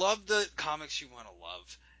 Love the comics you want to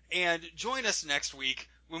love. And join us next week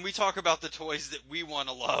when we talk about the toys that we want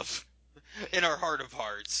to love in our heart of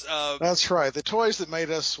hearts. That's right. The toys that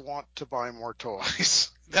made us want to buy more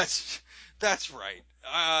toys. That's right.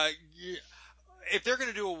 If they're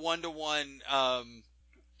gonna do a 1-to-1,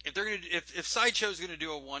 if Sideshow's gonna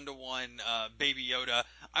do a 1-to-1 Baby Yoda,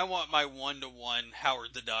 I want my 1-to-1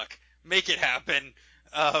 Howard the Duck. Make it happen.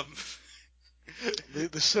 The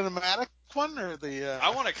cinematic one or the I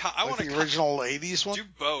want the original 80s one? Do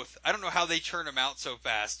both. I don't know how they churn them out so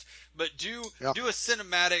fast, but do a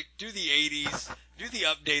cinematic, do the 80s, do the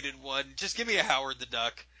updated one. Just give me a Howard the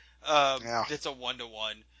Duck. It's a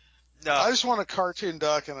 1-to-1. I just want a cartoon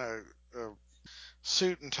duck in a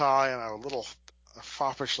suit and tie and a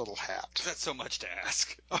foppish little hat. That's so much to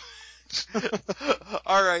ask.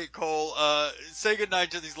 All right, Cole. Say goodnight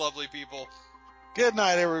to these lovely people. Good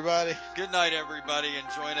night, everybody. Good night, everybody, and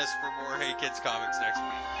join us for more Hey Kids Comics next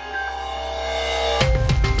week.